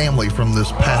Cub and Family from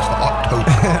this past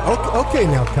October. Okay,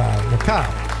 now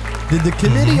Kyle, did the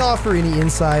committee offer any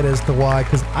insight as to why?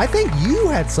 Because I think you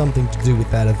had something to do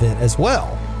with that event as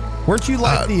well. Weren't you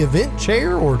the event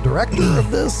chair or director of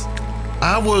this?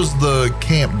 I was the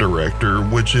camp director,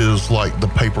 which is like the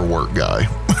paperwork guy.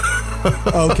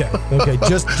 Okay.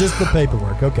 Just the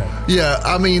paperwork. Okay. Yeah,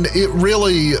 I mean, it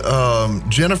really,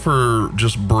 Jennifer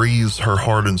just breathes her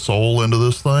heart and soul into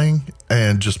this thing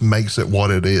and just makes it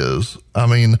what it is. I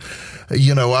mean,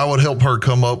 I would help her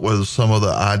come up with some of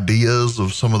the ideas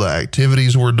of some of the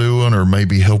activities we're doing, or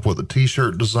maybe help with the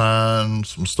t-shirt design,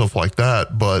 some stuff like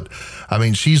that. But I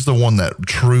mean, she's the one that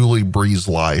truly breathes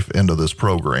life into this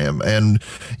program. And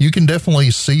you can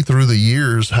definitely see through the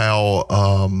years how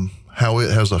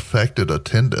it has affected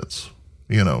attendance,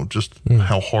 just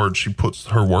how hard she puts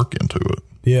her work into it.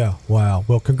 Yeah. Wow.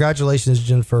 Well, congratulations,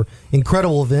 Jennifer.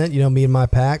 Incredible event. Me and my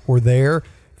pack were there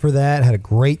for that, had a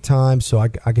great time. So I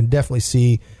can definitely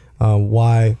see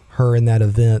why her in that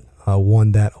event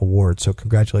won that award. So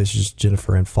congratulations,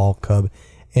 Jennifer and Fall Cub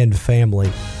and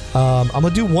Family. I'm going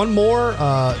to do one more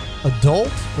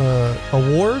adult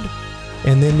award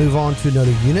and then move on to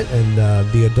another unit.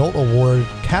 And the adult award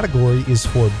category is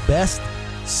for Best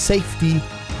Safety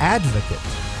Advocate.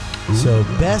 Ooh. So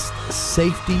Best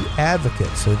Safety Advocate.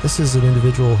 So this is an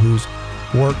individual who's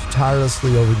worked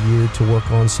tirelessly over the year to work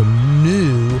on some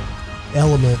new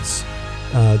elements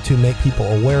to make people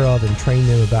aware of and train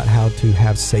them about how to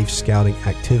have safe scouting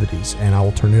activities. And I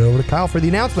will turn it over to Kyle for the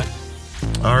announcement.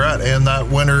 All right, and that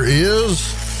winner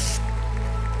is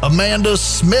Amanda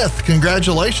Smith.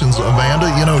 Congratulations,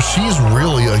 Amanda. She's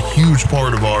really a huge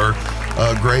part of our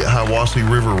Great Hiwassee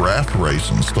River Raft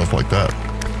Race and stuff like that.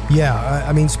 Yeah,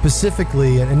 I mean,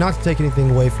 specifically, and not to take anything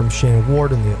away from Shannon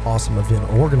Ward and the awesome event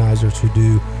organizers who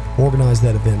do organize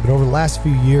that event, but over the last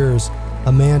few years,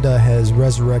 Amanda has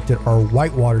resurrected our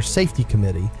Whitewater Safety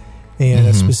Committee and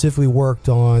has specifically worked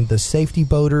on the safety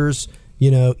boaters,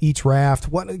 each raft.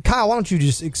 Kyle, why don't you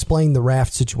just explain the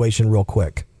raft situation real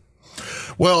quick?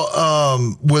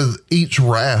 Well, with each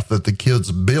raft that the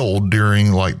kids build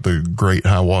during like the Great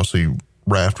Hiawassee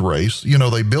Raft Race,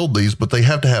 they build these, but they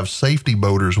have to have safety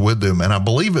boaters with them. And I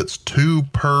believe it's 2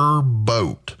 per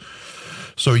boat.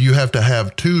 So you have to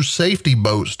have 2 safety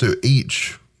boats to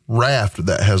each raft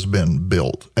that has been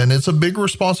built. And it's a big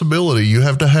responsibility. You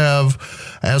have to have,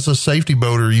 as a safety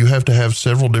boater, you have to have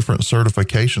several different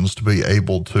certifications to be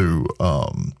able to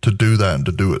do that and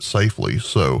to do it safely.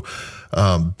 So,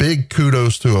 big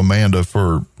kudos to Amanda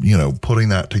for, putting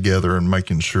that together and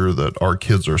making sure that our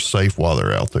kids are safe while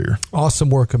they're out there. Awesome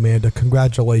work, Amanda.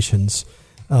 Congratulations.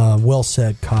 Well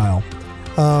said, Kyle.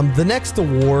 The next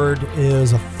award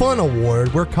is a fun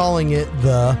award. We're calling it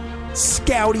the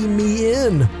Scouty Me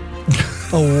In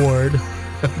Award.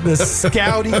 The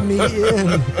Scouty Me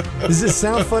In. Does it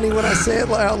sound funny when I say it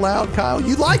out loud, Kyle?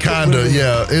 You like Kinda, it?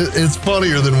 yeah. It's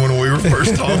funnier than when we were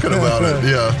first talking about it.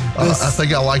 Yeah. I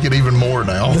think I like it even more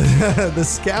now. The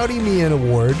Scouty Me In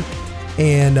Award.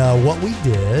 And what we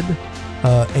did,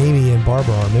 Amy and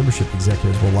Barbara, our membership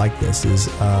executives, will like this, is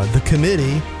the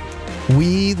committee,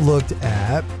 we looked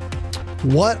at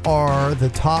what are the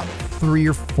top 3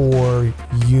 or 4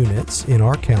 units in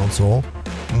our council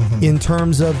in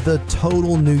terms of the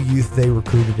total new youth they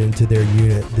recruited into their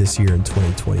unit this year in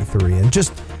 2023. And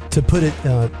just to put it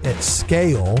at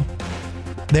scale,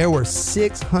 there were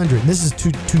 600, and this is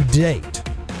to date,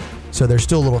 so there's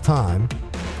still a little time,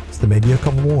 so there may be a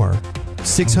couple more,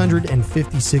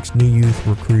 656 new youth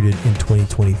recruited in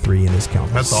 2023 in this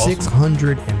council. That's awesome.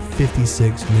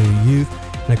 656 new youth.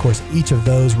 And of course, each of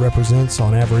those represents,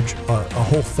 on average, a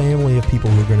whole family of people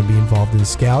who are going to be involved in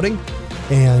scouting.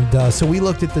 And so we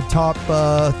looked at the top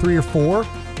 3 or 4,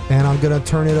 and I'm going to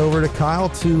turn it over to Kyle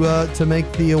to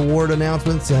make the award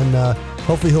announcements, and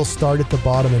hopefully he'll start at the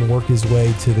bottom and work his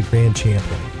way to the grand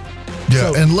champion.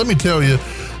 Yeah, and let me tell you,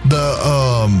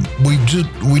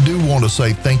 we do want to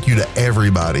say thank you to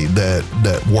everybody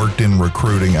that worked in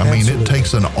recruiting. I mean, it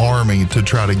takes an army to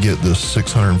try to get this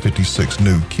 656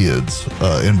 new kids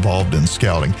involved in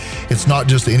scouting. It's not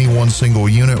just any one single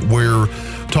unit. We're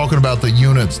talking about the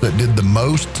units that did the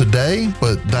most today,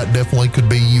 but that definitely could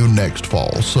be you next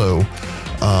fall. So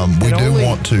we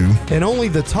want to. And only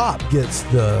the top gets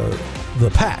the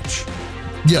patch.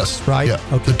 Yes. Right? Yeah,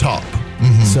 okay. The top.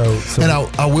 Mm-hmm. So and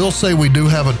I will say we do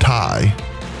have a tie,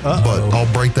 but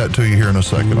I'll break that to you here in a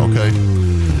second, okay?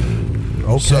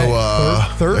 Okay. So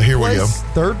third here place, we go.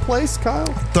 Third place,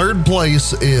 Kyle? Third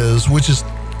place which is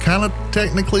kind of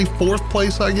technically 4th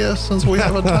place, I guess, since we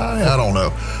have a tie. I don't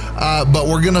know. But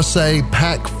we're going to say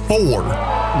Pack 4.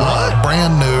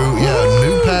 Brand new. Yeah,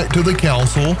 new pack to the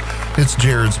council. It's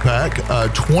Jared's pack.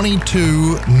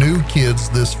 22 new kids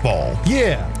this fall.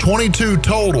 Yeah. 22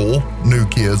 total new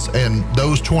kids, and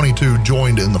those 22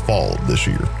 joined in the fall this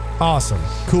year. Awesome.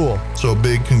 Cool. So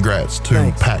big congrats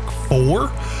to Pack 4.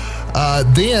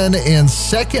 Then in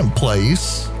second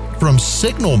place from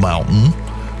Signal Mountain,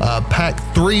 Pack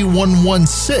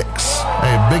 3116.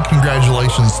 A big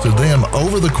congratulations to them.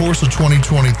 Over the course of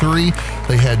 2023,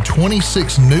 they had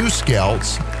 26 new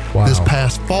scouts. Wow. This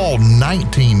past fall,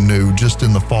 19 new just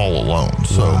in the fall alone.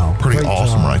 So pretty Great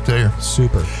awesome job. Right there.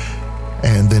 Super.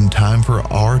 And then time for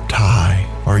our tie.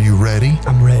 Are you ready?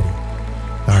 I'm ready.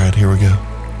 All right, here we go.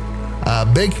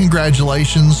 Big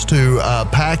congratulations to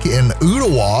Pack in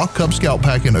Ottawa, Cub Scout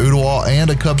Pack in Ottawa, and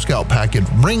a Cub Scout Pack in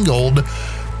Ringgold.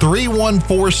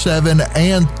 3147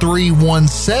 and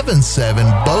 3177,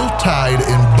 both tied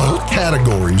in both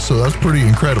categories. So that's pretty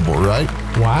incredible, right?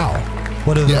 Wow.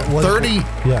 What is yeah, 30?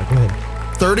 Yeah, go ahead.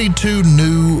 32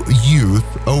 new youth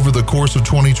over the course of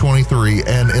 2023,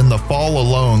 and in the fall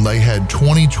alone, they had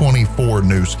 24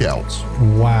 new scouts.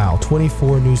 Wow,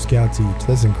 24 new scouts each.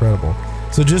 That's incredible.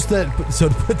 So to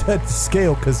put that to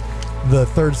scale, because the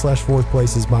 3rd/4th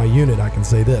place is my unit, I can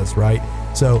say this, right?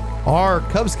 So our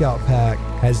Cub Scout pack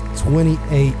has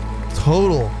 28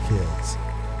 total kids.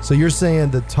 So you're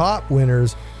saying the top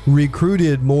winners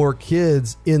recruited more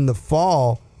kids in the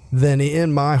fall than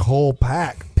in my whole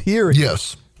pack, period.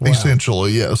 Yes. Wow.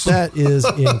 Essentially, yes. That is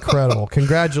incredible.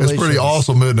 Congratulations. It's pretty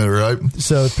awesome, isn't it, right?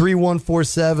 So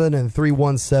 3147 and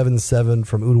 3177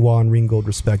 from Ottawa and Ringgold,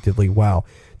 respectively. Wow.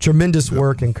 Tremendous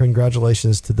work, and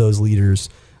congratulations to those leaders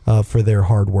for their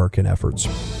hard work and efforts.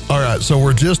 All right, so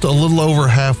we're just a little over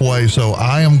halfway, so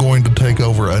I am going to take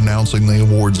over announcing the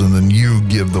awards, and then you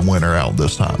give the winner out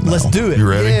this time. Let's do it. You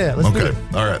ready? Yeah, let's do it.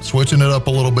 All right, switching it up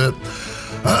a little bit.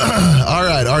 All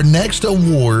right, our next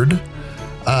award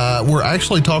we're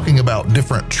actually talking about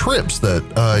different trips that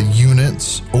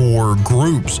units or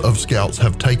groups of scouts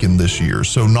have taken this year.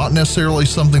 So not necessarily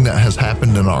something that has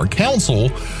happened in our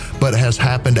council, but has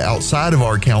happened outside of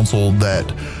our council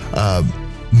that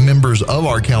members of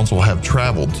our council have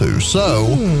traveled to. So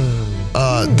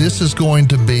this is going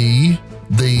to be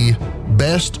the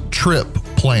Best Trip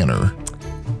Planner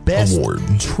Award.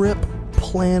 Trip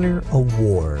Planner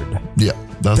Award. Yeah,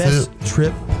 that's Best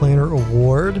Trip Planner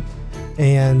Award.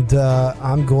 And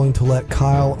I'm going to let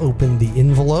Kyle open the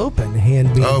envelope and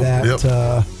hand me that. Yep.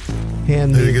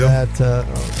 Hand there me you go. that.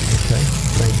 Okay,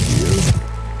 thank you.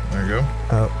 There you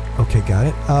go. Okay, got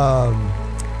it.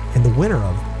 And the winner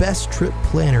of Best Trip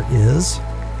Planner is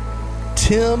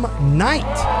Tim Knight.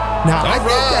 Now,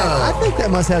 I think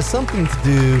that must have something to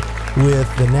do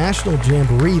with the National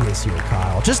Jamboree this year,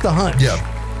 Kyle. Just a hunch. Yeah.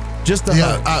 Just a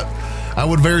hunch. I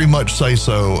would very much say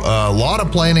so. A lot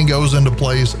of planning goes into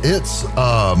place. It's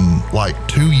like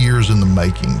 2 years in the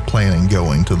making, planning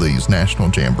going to these national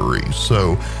jamborees.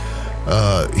 So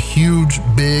huge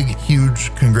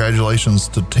congratulations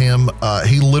to Tim.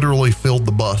 He literally filled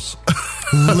the bus.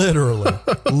 Literally.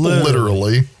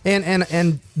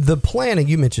 And the planning,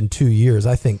 you mentioned 2 years.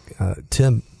 I think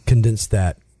Tim condensed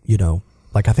that,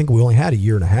 I think we only had a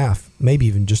year and a half, maybe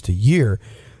even just a year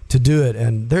to do it.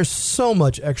 And there's so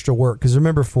much extra work because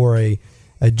remember, for a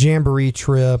jamboree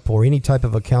trip or any type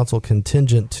of a council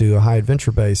contingent to a high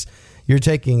adventure base, you're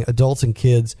taking adults and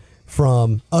kids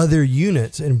from other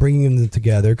units and bringing them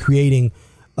together, creating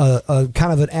a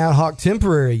kind of an ad hoc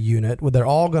temporary unit where they're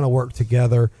all going to work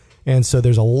together. And so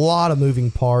there's a lot of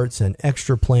moving parts and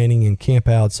extra planning and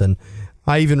campouts. And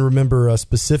I even remember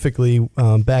specifically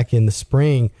back in the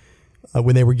spring,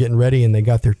 when they were getting ready and they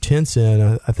got their tents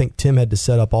in, I think Tim had to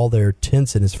set up all their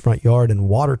tents in his front yard and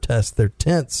water test their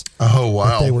tents. Oh,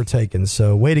 wow. That they were taking.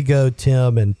 So way to go,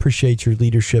 Tim, and appreciate your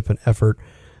leadership and effort.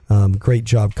 Great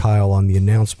job, Kyle, on the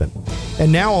announcement.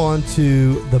 And now on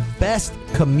to the Best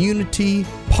Community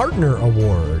Partner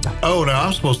Award. Oh, now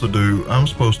I'm supposed to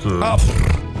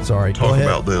sorry, talk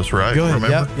about this, right? Go ahead.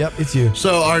 Remember? Yep, it's you.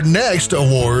 So our next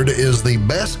award is the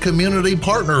Best Community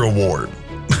Partner Award.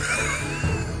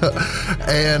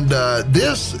 And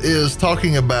this is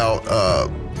talking about,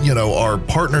 our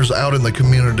partners out in the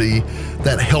community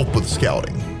that help with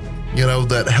scouting,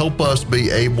 that help us be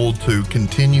able to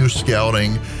continue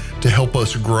scouting, to help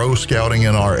us grow scouting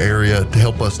in our area, to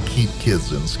help us keep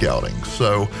kids in scouting.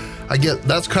 So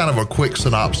that's kind of a quick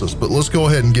synopsis, but let's go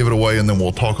ahead and give it away, and then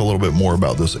we'll talk a little bit more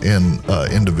about this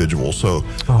individual. So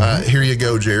here you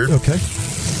go, Jared. Okay.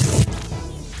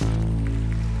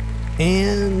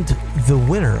 And the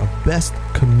winner of Best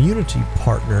Community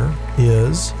Partner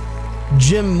is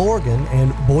Jim Morgan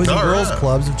and Boys and Girls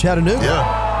Clubs of Chattanooga.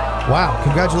 Yeah. Wow.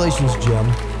 Congratulations, Jim.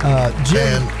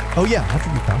 Jim. After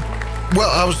you, Kyle. Well,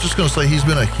 I was just going to say he's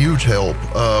been a huge help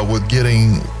with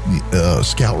getting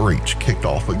Scout Reach kicked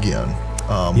off again,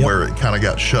 where it kind of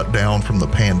got shut down from the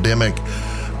pandemic.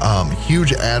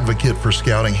 Huge advocate for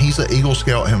scouting. He's an Eagle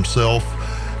Scout himself,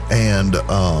 and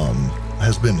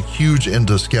has been huge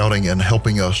into scouting and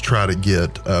helping us try to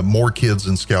get more kids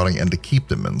in scouting and to keep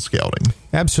them in scouting.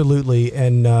 Absolutely.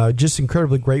 And just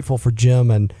incredibly grateful for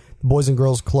Jim and the Boys and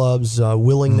Girls Club's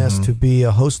willingness to be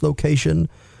a host location.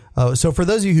 So for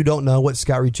those of you who don't know what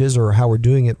Scout Reach is or how we're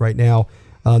doing it right now,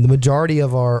 the majority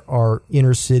of our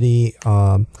inner city,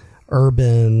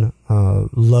 urban,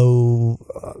 low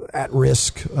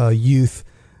at-risk youth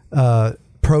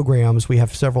programs, we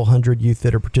have several hundred youth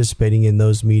that are participating in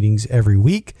those meetings every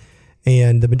week,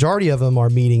 and the majority of them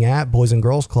are meeting at Boys and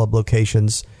Girls Club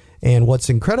locations. And what's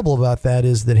incredible about that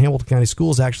is that Hamilton County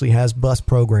Schools actually has bus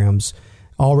programs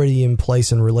already in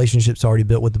place and relationships already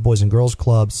built with the Boys and Girls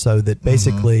Clubs, so that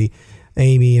basically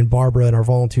Amy and Barbara and our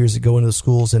volunteers that go into the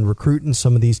schools and recruit in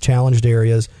some of these challenged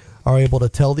areas are able to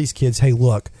tell these kids, hey,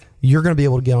 look, you're going to be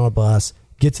able to get on a bus,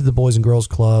 get to the Boys and Girls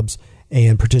Clubs,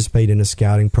 and participate in a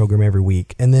scouting program every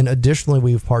week. And then additionally,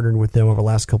 we've partnered with them over the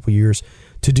last couple of years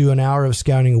to do an hour of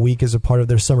scouting a week as a part of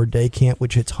their summer day camp,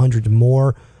 which hits hundreds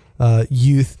more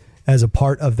youth as a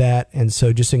part of that. And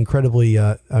so just incredibly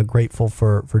grateful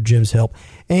for Jim's help.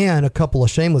 And a couple of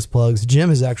shameless plugs. Jim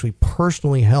has actually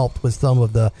personally helped with some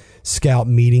of the scout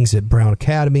meetings at Brown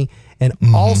Academy, and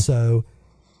also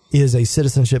is a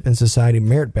Citizenship and Society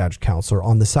Merit Badge counselor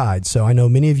on the side. So I know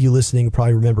many of you listening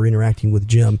probably remember interacting with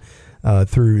Jim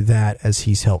through that, as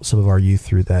he's helped some of our youth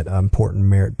through that important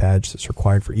merit badge that's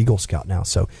required for Eagle Scout now.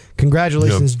 So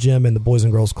congratulations, Jim, and the Boys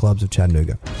and Girls Clubs of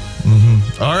Chattanooga.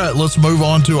 All right, let's move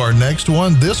on to our next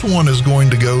one. This one is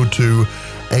going to go to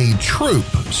a troop.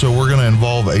 So we're going to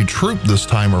involve a troop this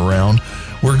time around.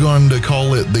 We're going to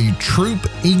call it the Troop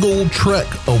Eagle Trek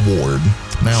Award.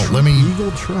 Now, Eagle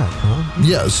Trek, huh?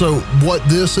 Yeah, so what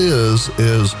this is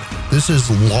this is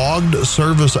logged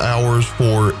service hours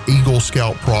for Eagle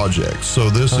Scout projects. So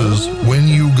this is when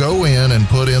you go in and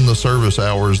put in the service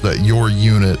hours that your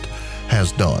unit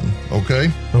has done.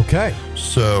 Okay? Okay.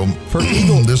 So For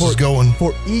Eagle, is going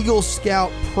for Eagle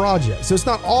Scout project. So it's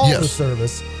not all the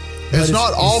service. It's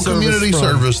not all community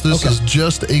service. This is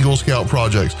just Eagle Scout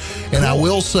projects. And I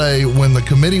will say, when the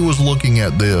committee was looking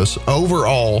at this,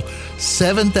 overall,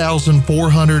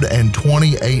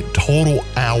 7,428 total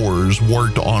hours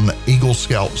worked on Eagle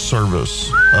Scout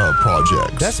service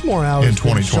projects. That's more hours in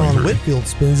than Sean Whitfield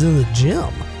spends in the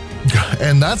gym.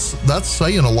 And that's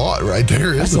saying a lot right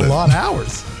there, isn't it? That's a lot of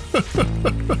hours.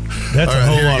 That's a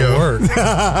whole lot of work.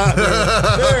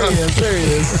 There he is. There he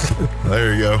is.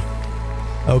 There you go.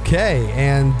 Okay,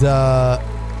 and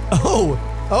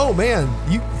oh man,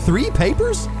 you 3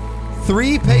 papers?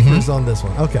 3 papers on this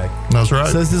one. Okay, that's right.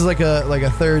 So this is like a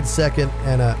third, second,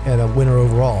 and a winner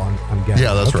overall. I'm guessing.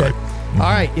 Yeah, that's right. All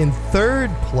right, in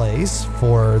third place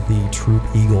for the Troop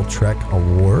Eagle Trek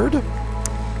Award,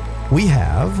 we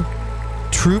have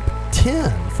Troop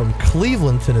 10 from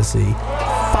Cleveland, Tennessee.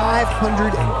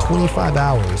 525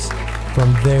 hours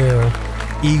from their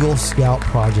Eagle Scout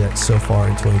project so far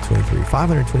in 2023.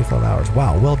 525 hours.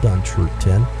 Wow, well done, Troop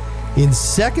 10. In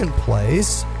second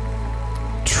place,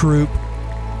 Troop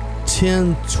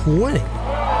 1020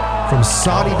 from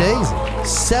Saudi Daisy.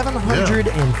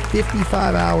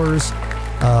 755 hours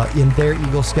in their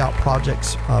Eagle Scout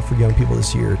projects for young people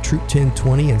this year. Troop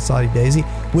 1020 and Saudi Daisy,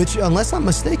 which, unless I'm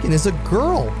mistaken, is a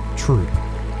girl troop.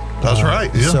 That's right.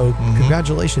 Yeah. So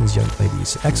congratulations, young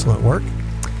ladies. Excellent work.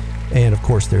 And, of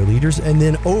course, their leaders. And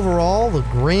then overall, the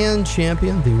grand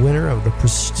champion, the winner of the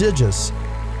prestigious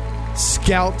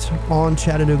Scout on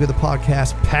Chattanooga, the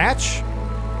podcast patch,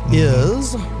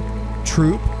 is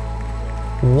Troop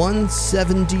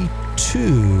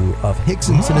 172 of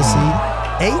Hickson, Tennessee.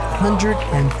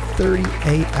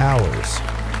 838 hours.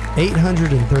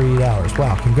 838 hours.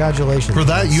 Wow, congratulations. For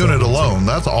that unit alone,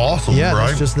 that's awesome, yeah,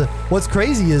 right? That's just what's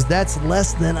crazy is that's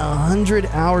less than 100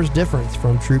 hours difference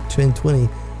from Troop 1020,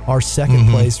 our second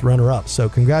place runner-up. So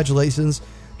congratulations,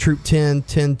 Troop 10,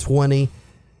 1020,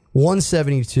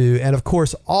 172, and of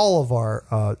course all of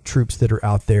our troops that are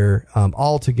out there,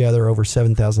 all together over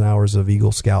 7,000 hours of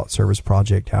Eagle Scout service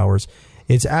project hours.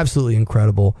 It's absolutely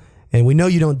incredible, and we know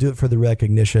you don't do it for the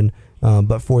recognition,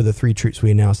 but for the 3 troops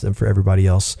we announced and for everybody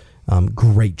else,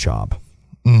 great job.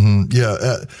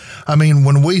 Yeah, I mean,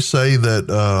 when we say that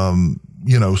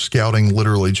scouting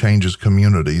literally changes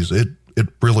communities, it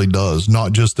really does,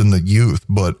 not just in the youth,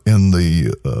 but in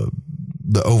the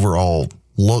overall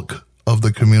look of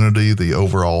the community, the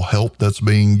overall help that's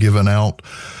being given out,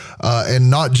 and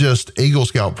not just Eagle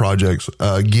Scout projects.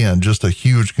 Again, just a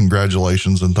huge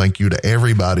congratulations and thank you to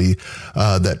everybody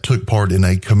that took part in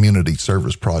a community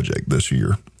service project this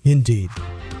year. Indeed.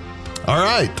 All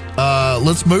right,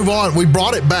 let's move on. We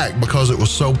brought it back because it was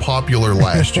so popular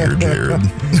last year, Jared.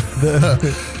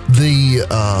 The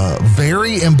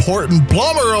very important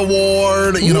Plumber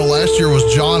Award. You know, last year was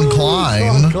John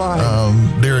Klein.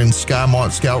 During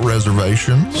Skymont Scout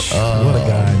Reservation. What a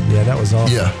guy. Yeah, that was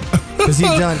awesome. Yeah. Because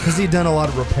he'd done a lot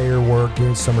of repair work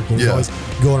during summer camp. Yeah. Always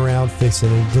going around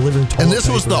fixing and delivering toilet And this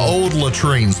was paper. the old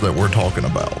latrines that we're talking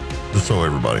about, just so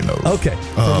everybody knows. Okay.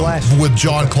 From last year. With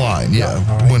John Klein, yeah.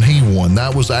 All right. When he won.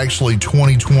 That was actually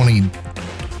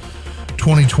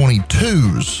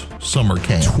 2022's summer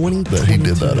camp that he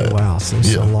did that at. Wow,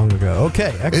 seems so long ago.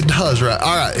 Okay, excellent. It does, right?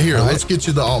 All right, here, let's get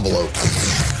you the envelope.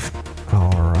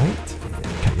 All right.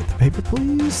 Can I get the paper,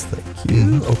 please? Thank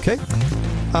you. Okay.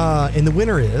 And the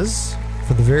winner is,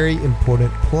 for the very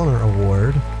important Plumber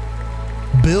Award,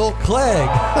 Bill Clegg.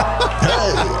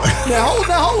 Now,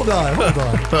 hold on.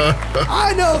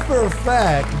 I know for a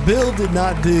fact Bill did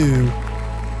not do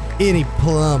any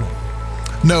plumbing.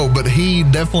 No, but he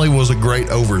definitely was a great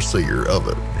overseer of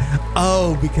it.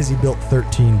 Oh, because he built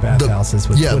 13 bathhouses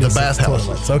with 26 the bathhouses.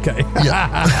 toilets. Okay.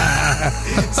 Yeah.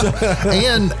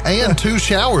 and 2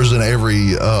 showers in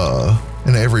every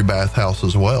bathhouse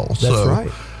as well. That's right.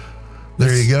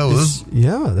 There you go. It's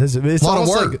a lot of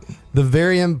work. like the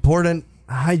very important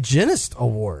hygienist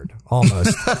award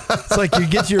almost. It's like you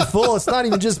get your full, it's not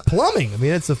even just plumbing. I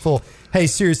mean, it's a full. Hey,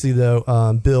 seriously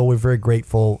though, Bill, we're very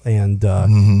grateful. And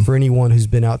for anyone who's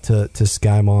been out to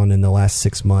Skymon in the last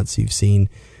 6 months, you've seen,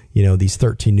 these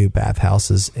 13 new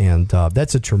bathhouses. And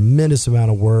that's a tremendous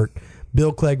amount of work.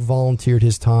 Bill Clegg volunteered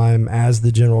his time as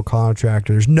the general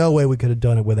contractor. There's no way we could have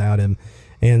done it without him.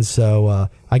 And so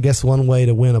I guess one way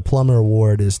to win a Plumber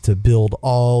Award is to build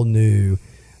all new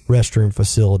restroom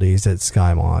facilities at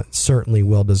Skymont. Certainly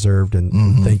well deserved,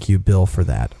 and thank you, Bill, for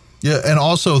that. Yeah, and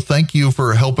also thank you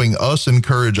for helping us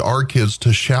encourage our kids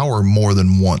to shower more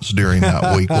than once during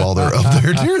that week while they're up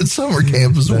there during summer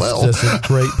camp as well. That's a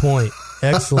great point.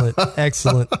 Excellent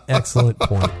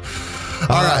point.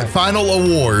 All right, final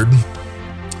award.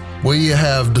 We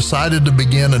have decided to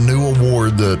begin a new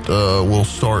award that will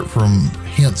start from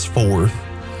henceforth.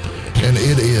 And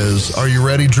it is, are you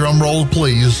ready? Drum roll,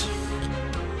 please.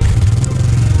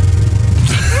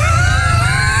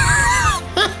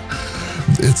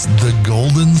 It's the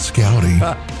Golden Scoutie.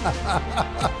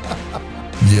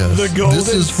 Yes. The Golden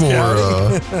This is for,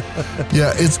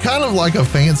 yeah, it's kind of like a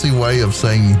fancy way of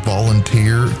saying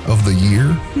volunteer of the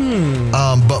year.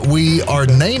 But we are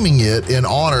naming it in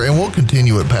honor, and we'll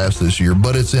continue it past this year,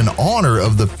 but it's in honor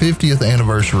of the 50th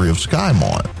anniversary of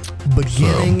Skymont.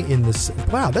 Beginning in this,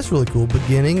 wow, that's really cool.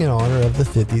 Beginning in honor of the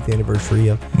 50th anniversary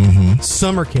of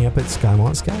summer camp at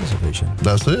Skymont Scouts Division.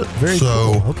 That's it. Very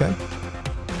cool. Okay.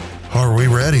 Are we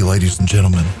ready, ladies and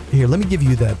gentlemen? Here, let me give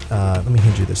you that. Let me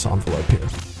hand you this envelope here.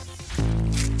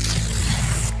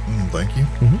 Thank you.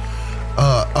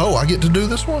 Oh, I get to do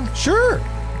this one? Sure.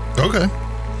 Okay.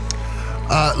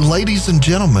 Ladies and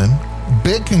gentlemen,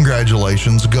 big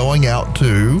congratulations going out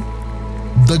to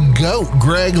the GOAT,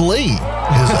 Greg Lee, is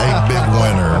a big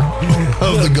winner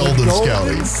of the Golden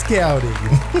Scoutie.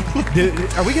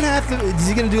 Are we going to have to, is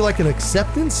he going to do like an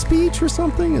acceptance speech or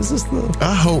something? Is this the...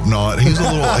 I hope not. He's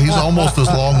almost as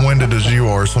long-winded as you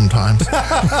are sometimes. Well,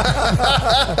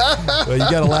 you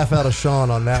got to laugh out of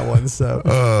Sean on that one. So,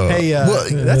 hey,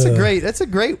 that's a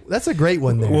great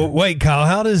one there. Well, wait, Kyle,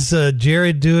 how does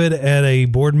Jared do it at a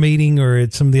board meeting or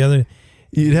at some of the other...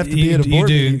 You'd have to be at a board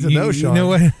meeting to know, Sean. You know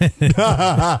what? It's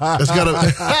got to...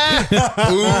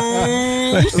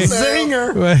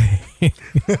 Zinger.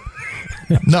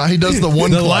 No, he does the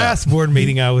one The clap. last board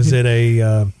meeting, I was at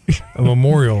a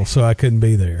memorial, so I couldn't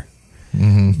be there.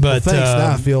 But Thanks,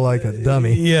 now I feel like a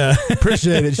dummy. Yeah.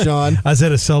 Appreciate it, Sean. I was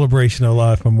at a Celebration of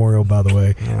Life memorial, by the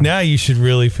way. Yeah. Now you should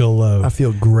really feel low. I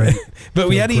feel great.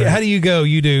 But how do you go?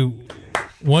 You do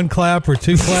one clap or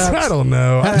two claps? I don't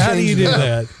know. How do you do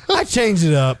that? I changed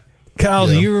it up. Kyle,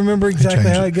 do you remember exactly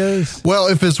how it goes? Well,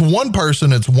 if it's one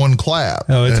person, it's one clap.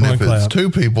 Oh, it's and one if clap. it's two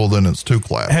people, then it's two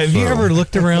claps. Have you ever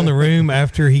looked around the room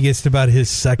after he gets to about his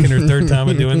second or third time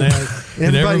of doing that?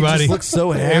 And everybody just looks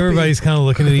so happy. Everybody's kind of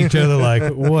looking at each other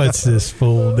like, what's this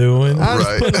fool doing? I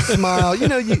just put a smile. You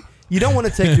know, you don't want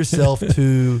to take yourself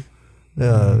too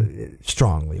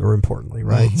strongly or importantly,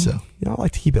 right? So, I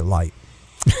like to keep it light.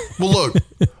 Well, look,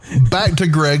 back to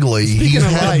Greg Lee. He's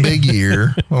had a big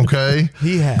year, okay?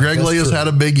 He has. Greg Lee has had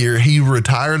a big year. He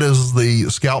retired as the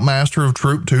Scoutmaster of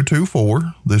Troop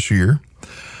 224 this year.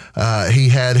 He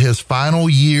had his final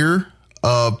year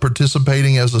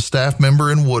participating as a staff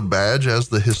member in Wood Badge as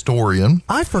the historian.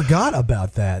 I forgot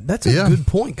about that. That's a good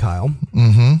point, Kyle.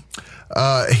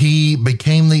 He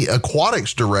became the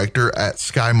aquatics director at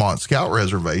Skymont Scout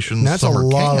Reservation. That's summer a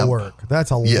lot camp. of work.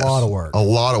 That's a lot of work. A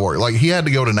lot of work. Like he had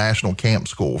to go to national camp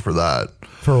school for that.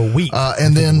 For a week.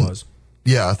 And then,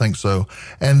 yeah, I think so.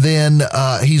 And then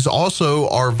he's also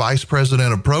our vice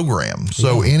president of programs.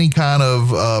 So any kind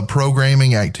of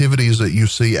programming activities that you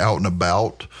see out and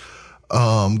about,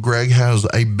 Greg has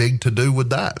a big to do with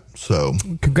that. So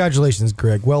congratulations,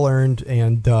 Greg. Well earned.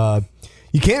 And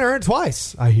you can't earn it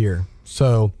twice, I hear.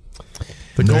 So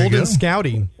the Golden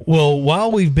Scoutie. Well,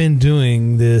 while we've been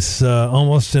doing this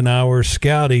almost an hour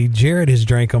Scoutie, Jared has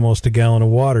drank almost a gallon of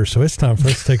water, so it's time for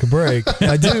us to take a break.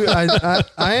 I do. I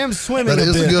am swimming. That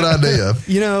is a good idea.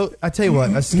 You know, I tell you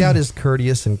what, a scout is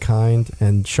courteous and kind.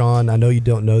 And Sean, I know you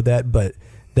don't know that, but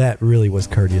that really was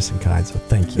courteous and kind. So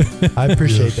thank you. I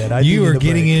appreciate that. You are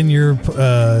getting in your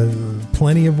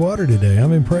plenty of water today.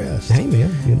 I'm impressed. Hey,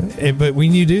 man. You know, but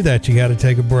when you do that, you got to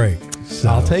take a break. So.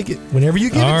 I'll take it whenever you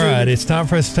get it. All right, it's time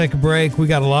for us to take a break. We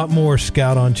got a lot more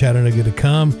Scout on Chattanooga to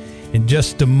come in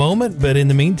just a moment. But in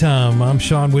the meantime, I'm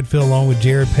Sean Whitfield along with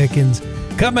Jared Pickens.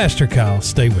 Cutmaster Kyle,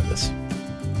 stay with us.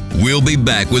 We'll be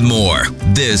back with more.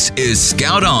 This is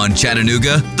Scout on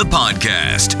Chattanooga, the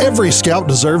podcast. Every scout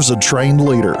deserves a trained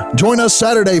leader. Join us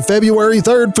Saturday, February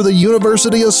 3rd for the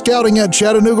University of Scouting at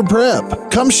Chattanooga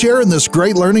Prep. Come share in this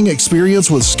great learning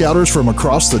experience with scouters from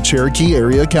across the Cherokee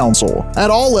Area Council at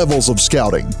all levels of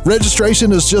scouting.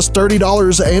 Registration is just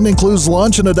 $30 and includes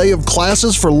lunch and a day of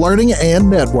classes for learning and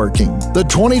networking. The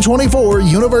 2024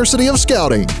 University of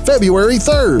Scouting, February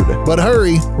 3rd. But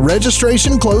hurry,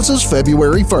 registration closes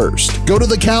February 1st. Go to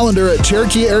the calendar at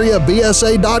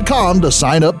CherokeeAreaBSA.com to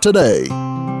sign up today.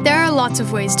 There are lots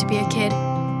of ways to be a kid.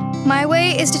 My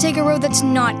way is to take a road that's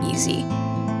not easy.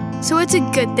 So it's a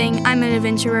good thing I'm an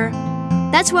adventurer.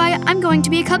 That's why I'm going to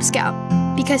be a Cub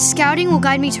Scout, because scouting will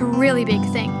guide me to really big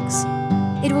things.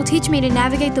 It will teach me to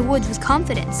navigate the woods with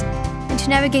confidence, and to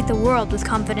navigate the world with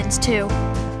confidence too.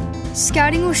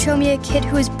 Scouting will show me a kid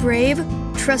who is brave,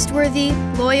 trustworthy,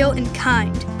 loyal, and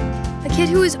kind. A kid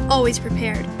who is always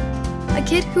prepared. A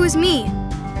kid who is me.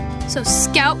 So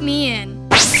scout me in.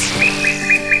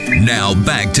 Now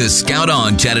back to Scout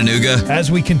On Chattanooga. As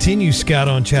we continue Scout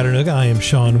on Chattanooga, I am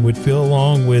Sean Whitfield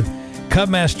along with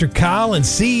Cubmaster Kyle and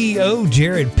CEO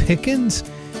Jared Pickens.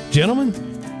 Gentlemen,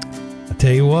 I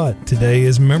tell you what, today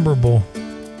is memorable.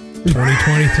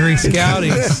 2023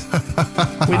 Scoutings.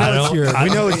 We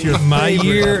know it's your my favorite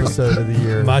year, episode of the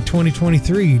year. My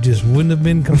 2023 just wouldn't have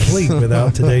been complete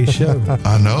without today's show.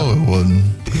 I know it wouldn't.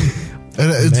 And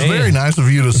it's very nice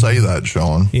of you to say that,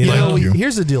 Sean. Thank you.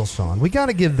 Here's the deal, Sean. We got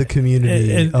to give the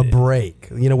community a break.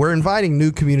 We're inviting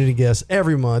new community guests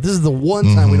every month. This is the one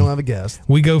time we don't have a guest.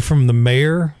 We go from the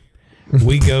mayor,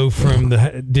 we go from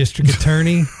the district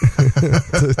attorney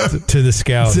to the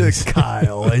scouts. To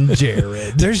Kyle and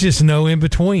Jared. There's just no in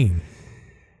between.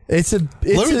 Let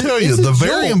me tell you, the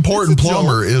very important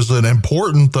plumber is an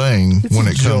important thing when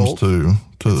it comes to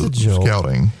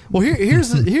scouting. Well, here's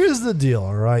the deal,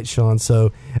 all right, Sean.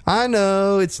 So I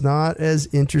know it's not as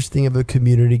interesting of a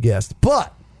community guest,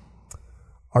 but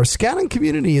our scouting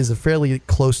community is a fairly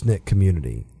close-knit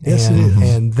community. Yes, it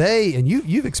is. And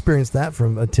you've experienced that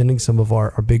from attending some of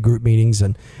our big group meetings.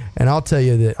 And I'll tell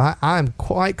you that I'm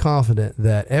quite confident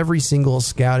that every single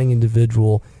scouting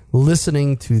individual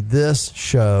listening to this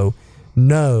show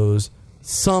knows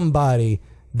somebody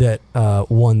that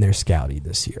won their Scoutie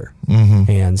this year.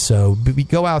 Mm-hmm. And so we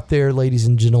go out there, ladies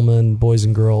and gentlemen, boys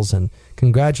and girls, and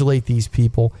congratulate these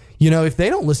people. If they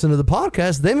don't listen to the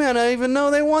podcast, they may not even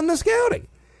know they won the Scouting.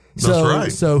 That's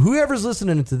right. So whoever's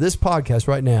listening to this podcast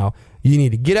right now, you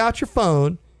need to get out your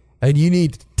phone and you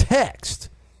need to text.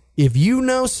 If you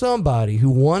know somebody who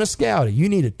won a Scoutie, you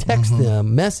need to text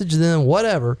them, message them,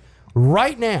 whatever,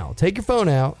 right now. Take your phone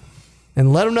out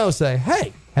and let them know. Say,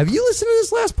 hey, have you listened to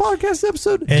this last podcast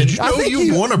episode? And did you know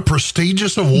you won a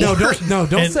prestigious award?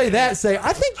 Don't say that. Say,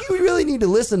 I think you really need to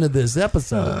listen to this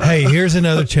episode. Hey, here's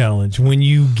another challenge. When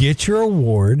you get your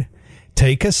award,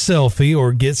 take a selfie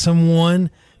or get someone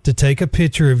to take a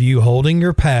picture of you holding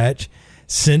your patch,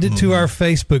 send it to our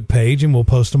Facebook page, and we'll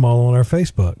post them all on our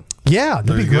Facebook. Yeah,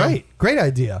 that'd be great. Go. Great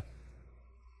idea.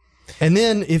 And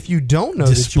then if you don't know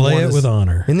display it with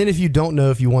honor. And then if you don't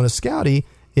know if you want a Scoutie,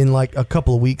 in like a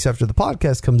couple of weeks after the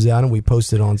podcast comes out and we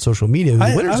post it on social media, who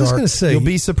the winners are, you'll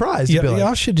be surprised.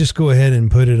 Y'all should just go ahead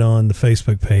and put it on the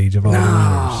Facebook page of all the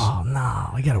winners.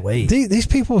 No, we got to wait. These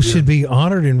people should be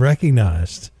honored and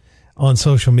recognized on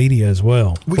social media as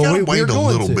well. We got to wait a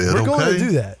little bit, We're going to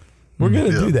do that. We're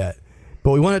going to do that.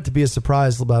 But we want it to be a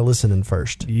surprise by listening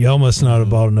first. Y'all must not have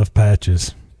bought enough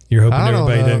patches. You're hoping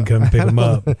everybody doesn't come pick them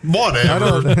up.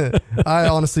 Whatever. I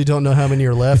honestly don't know how many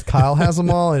are left. Kyle has them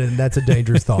all, and that's a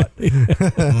dangerous thought.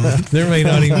 There may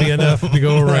not even be enough to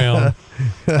go around.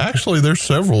 Actually, there's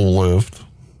several left.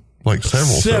 Like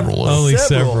several left. Only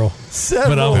several.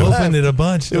 But I'm hoping that a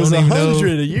bunch. It was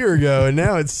 100 a year ago, and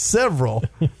now it's several.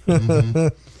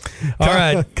 All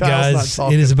right, guys,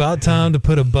 it is about time to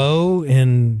put a bow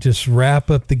and just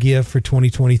wrap up the gift for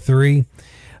 2023.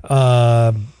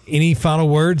 Any final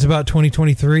words about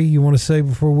 2023 you want to say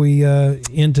before we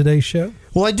end today's show?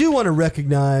 Well, I do want to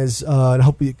recognize,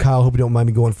 and Kyle, hope you don't mind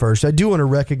me going first. I do want to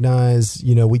recognize,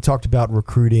 we talked about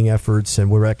recruiting efforts,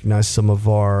 and we recognize some of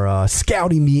our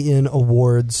Scouting Me In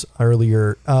awards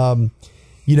earlier.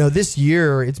 This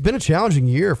year, it's been a challenging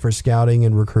year for scouting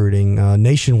and recruiting.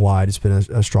 Nationwide, it's been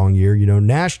a strong year.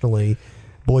 Nationally,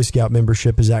 Boy Scout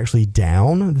membership is actually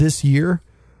down this year.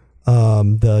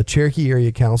 The Cherokee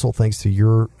Area Council, thanks to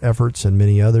your efforts and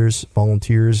many others,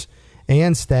 volunteers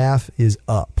and staff, is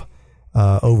up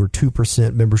over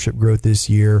 2% membership growth this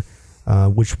year,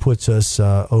 which puts us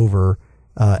over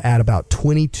at about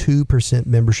 22%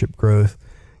 membership growth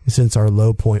since our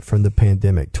low point from the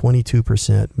pandemic.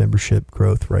 22% membership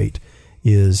growth rate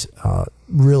is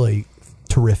really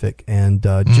terrific, and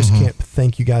just can't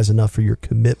thank you guys enough for your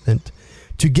commitment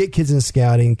to get kids in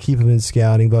scouting, keep them in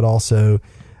scouting, but also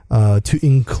to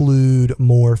include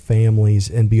more families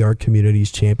and be our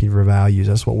community's champion for values.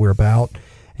 That's what we're about,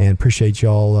 and appreciate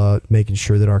y'all making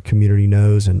sure that our community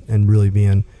knows and really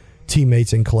being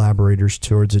teammates and collaborators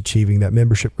towards achieving that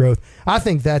membership growth. I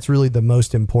think that's really the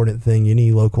most important thing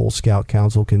any local Scout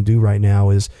Council can do right now,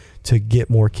 is to get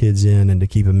more kids in and to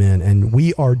keep them in. And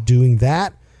we are doing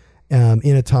that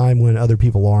in a time when other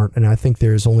people aren't. And I think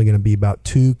there's only going to be about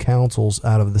 2 councils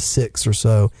out of the 6 or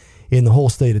so in the whole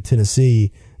state of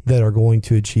Tennessee that are going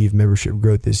to achieve membership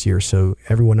growth this year. So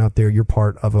everyone out there, you're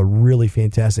part of a really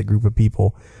fantastic group of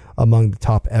people among the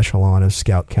top echelon of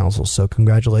Scout Council. So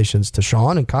congratulations to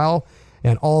Sean and Kyle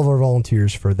and all of our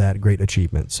volunteers for that great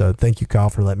achievement. So thank you, Kyle,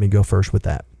 for letting me go first with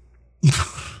that.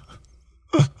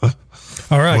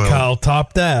 All right, Kyle,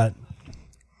 top that.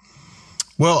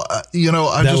 Well, I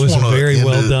that just was want a to very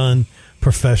well done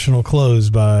professional close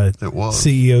by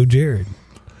CEO Jared.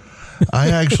 I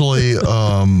actually,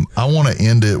 I want to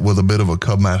end it with a bit of a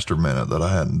Cubmaster minute that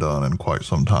I hadn't done in quite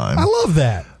some time. I love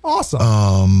that.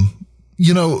 Awesome.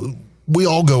 We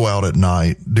all go out at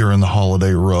night during the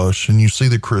holiday rush and you see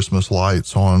the Christmas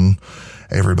lights on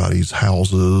everybody's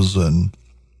houses, and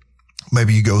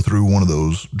maybe you go through one of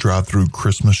those drive-through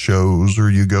Christmas shows,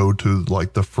 or you go to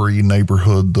like the free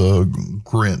neighborhood, the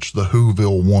Grinch, the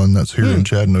Whoville one that's here in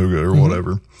Chattanooga or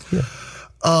whatever.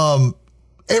 Yeah.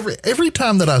 Every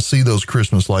time that I see those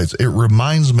Christmas lights, it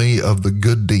reminds me of the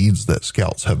good deeds that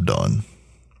Scouts have done.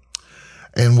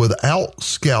 And without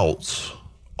Scouts,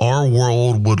 our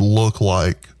world would look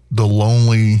like the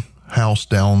lonely house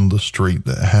down the street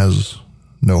that has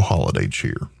no holiday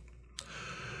cheer.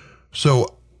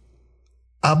 So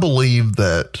I believe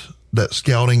that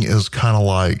scouting is kind of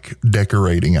like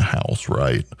decorating a house,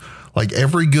 right? Like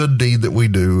every good deed that we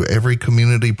do, every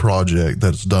community project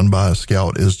that's done by a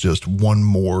scout is just one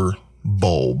more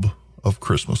bulb of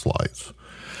Christmas lights.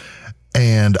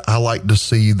 And I like to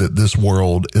see that this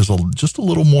world is just a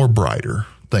little more brighter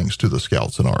thanks to the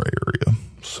Scouts in our area.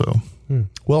 So,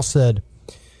 well said.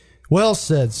 Well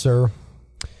said, sir.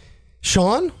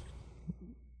 Sean?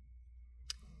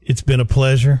 It's been a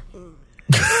pleasure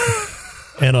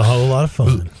and a whole lot of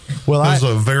fun. Well, that was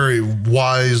a very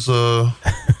wise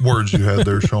words you had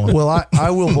there, Sean. Well,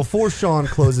 I will, before Sean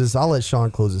closes, I'll let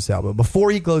Sean close this out. But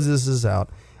before he closes this out,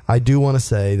 I do want to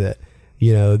say that,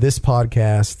 this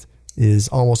podcast is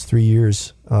almost 3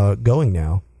 years going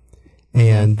now.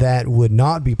 And that would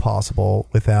not be possible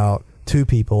without two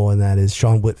people, and that is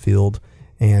Sean Whitfield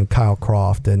and Kyle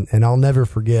Croft. And I'll never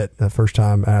forget the first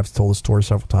time, I've told the story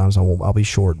several times, I'll be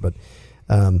short, but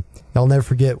I'll never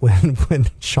forget when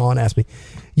Sean asked me,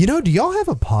 do y'all have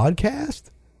a podcast?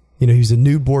 He's a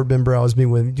new board member I was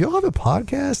meeting with. Do y'all have a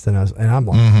podcast? And I'm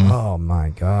like, oh my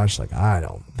gosh, like, I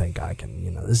don't think I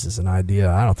can, this is an idea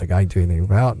I don't think I can do anything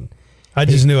about. And I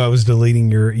just knew I was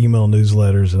deleting your email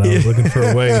newsletters, and I was looking for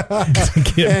a way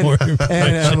to get more information.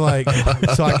 And I'm like,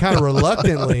 so I kind of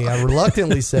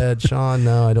reluctantly said, Sean,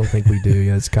 no, I don't think we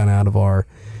do. It's kind of out of our,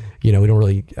 I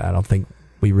don't think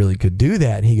we really could do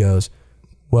that. And he goes,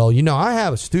 well, I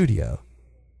have a studio,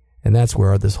 and that's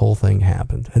where this whole thing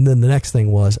happened. And then the next thing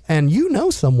was, and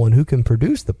someone who can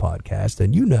produce the podcast,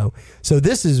 and so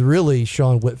this is really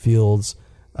Sean Whitfield's,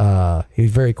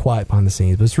 he's very quiet behind the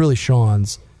scenes, but it's really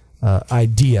Sean's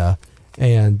idea,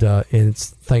 and it's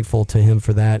thankful to him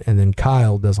for that. And then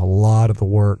Kyle does a lot of the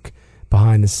work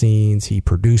behind the scenes. He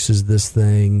produces this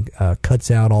thing,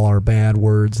 cuts out all our bad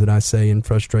words that I say in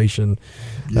frustration,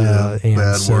 and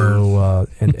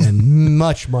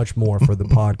much more for the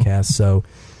podcast. So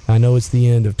I know it's the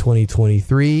end of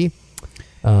 2023.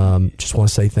 Just want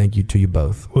to say thank you to you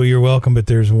both. Well, you're welcome, but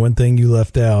there's one thing you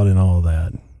left out in all of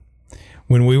that.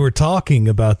 When we were talking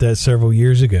about that several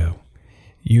years ago,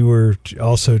 you were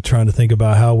also trying to think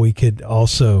about how we could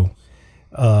also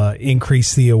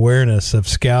increase the awareness of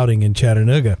scouting in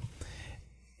Chattanooga.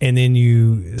 And then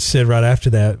you said right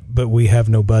after that, but we have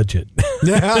no budget.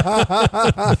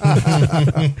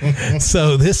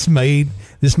 So this made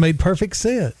perfect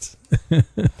sense.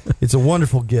 It's a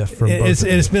wonderful gift from both of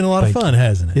you. It's been a lot of fun,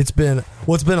 hasn't it? It's been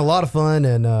a lot of fun,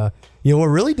 and we're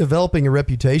really developing a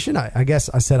reputation. I guess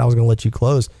I said I was going to let you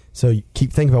close, so you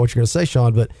keep thinking about what you're going to say,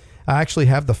 Sean, but I actually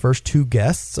have the first two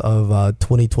guests of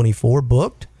 2024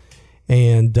 booked,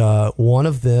 and one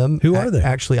of them... Who are they?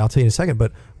 Actually, I'll tell you in a second,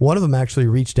 but one of them actually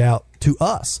reached out to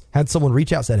us, had someone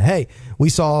reach out and said, hey, we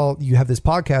saw you have this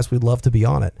podcast, we'd love to be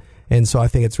on it. And so I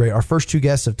think it's great. Our first two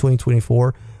guests of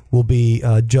 2024 will be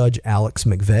Judge Alex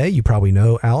McVeigh. You probably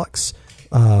know Alex.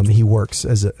 He works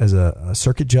as a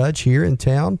circuit judge here in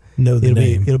town.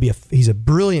 He's a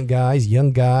brilliant guy. He's a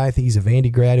young guy. I think he's a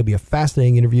Vandy grad. It'll be a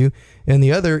fascinating interview. And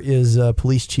the other is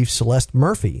Police Chief Celeste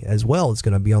Murphy as well. It's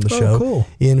going to be on the show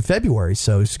in February.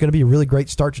 So it's going to be a really great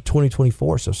start to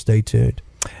 2024. So stay tuned.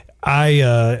 I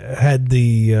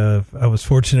I was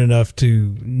fortunate enough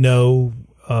to know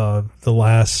the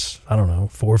last, 4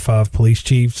 or 5 police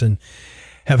chiefs, and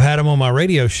have had him on my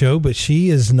radio show, but she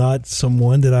is not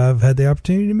someone that I've had the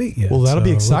opportunity to meet yet. Well, that'll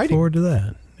be exciting. I look forward to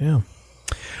that. Yeah.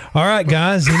 All right,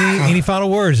 guys. Any final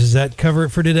words? Does that cover it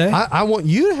for today? I want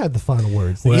you to have the final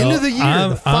words. The end of the year.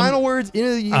 The final words, end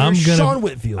of the year. Sean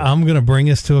Whitfield. I'm going to bring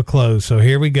us to a close. So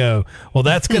here we go. Well,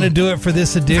 that's going to do it for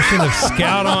this edition of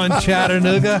Scout on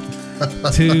Chattanooga.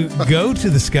 To go to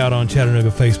the Scout on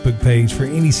Chattanooga Facebook page for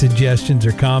any suggestions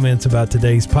or comments about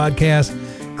today's podcast,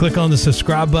 click on the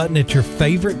subscribe button at your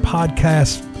favorite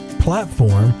podcast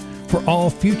platform for all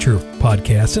future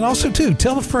podcasts. And also, too,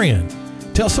 tell a friend.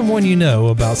 Tell someone you know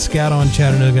about Scout on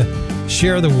Chattanooga.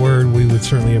 Share the word. We would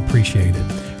certainly appreciate it.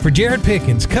 For Jared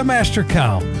Pickens, Cutmaster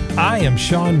Kyle, I am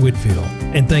Sean Whitfield,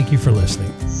 and thank you for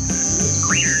listening.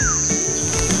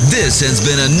 This has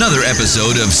been another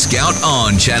episode of Scout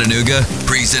on Chattanooga,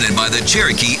 presented by the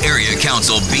Cherokee Area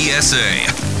Council BSA.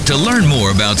 To learn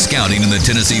more about scouting in the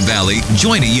Tennessee Valley,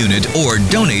 join a unit, or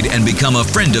donate and become a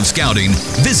friend of scouting,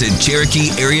 visit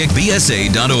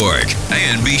CherokeeAreaBSA.org.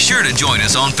 And be sure to join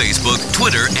us on Facebook,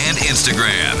 Twitter, and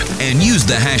Instagram. And use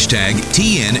the hashtag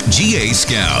TNGA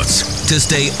Scouts to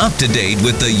stay up to date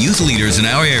with the youth leaders in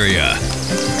our area.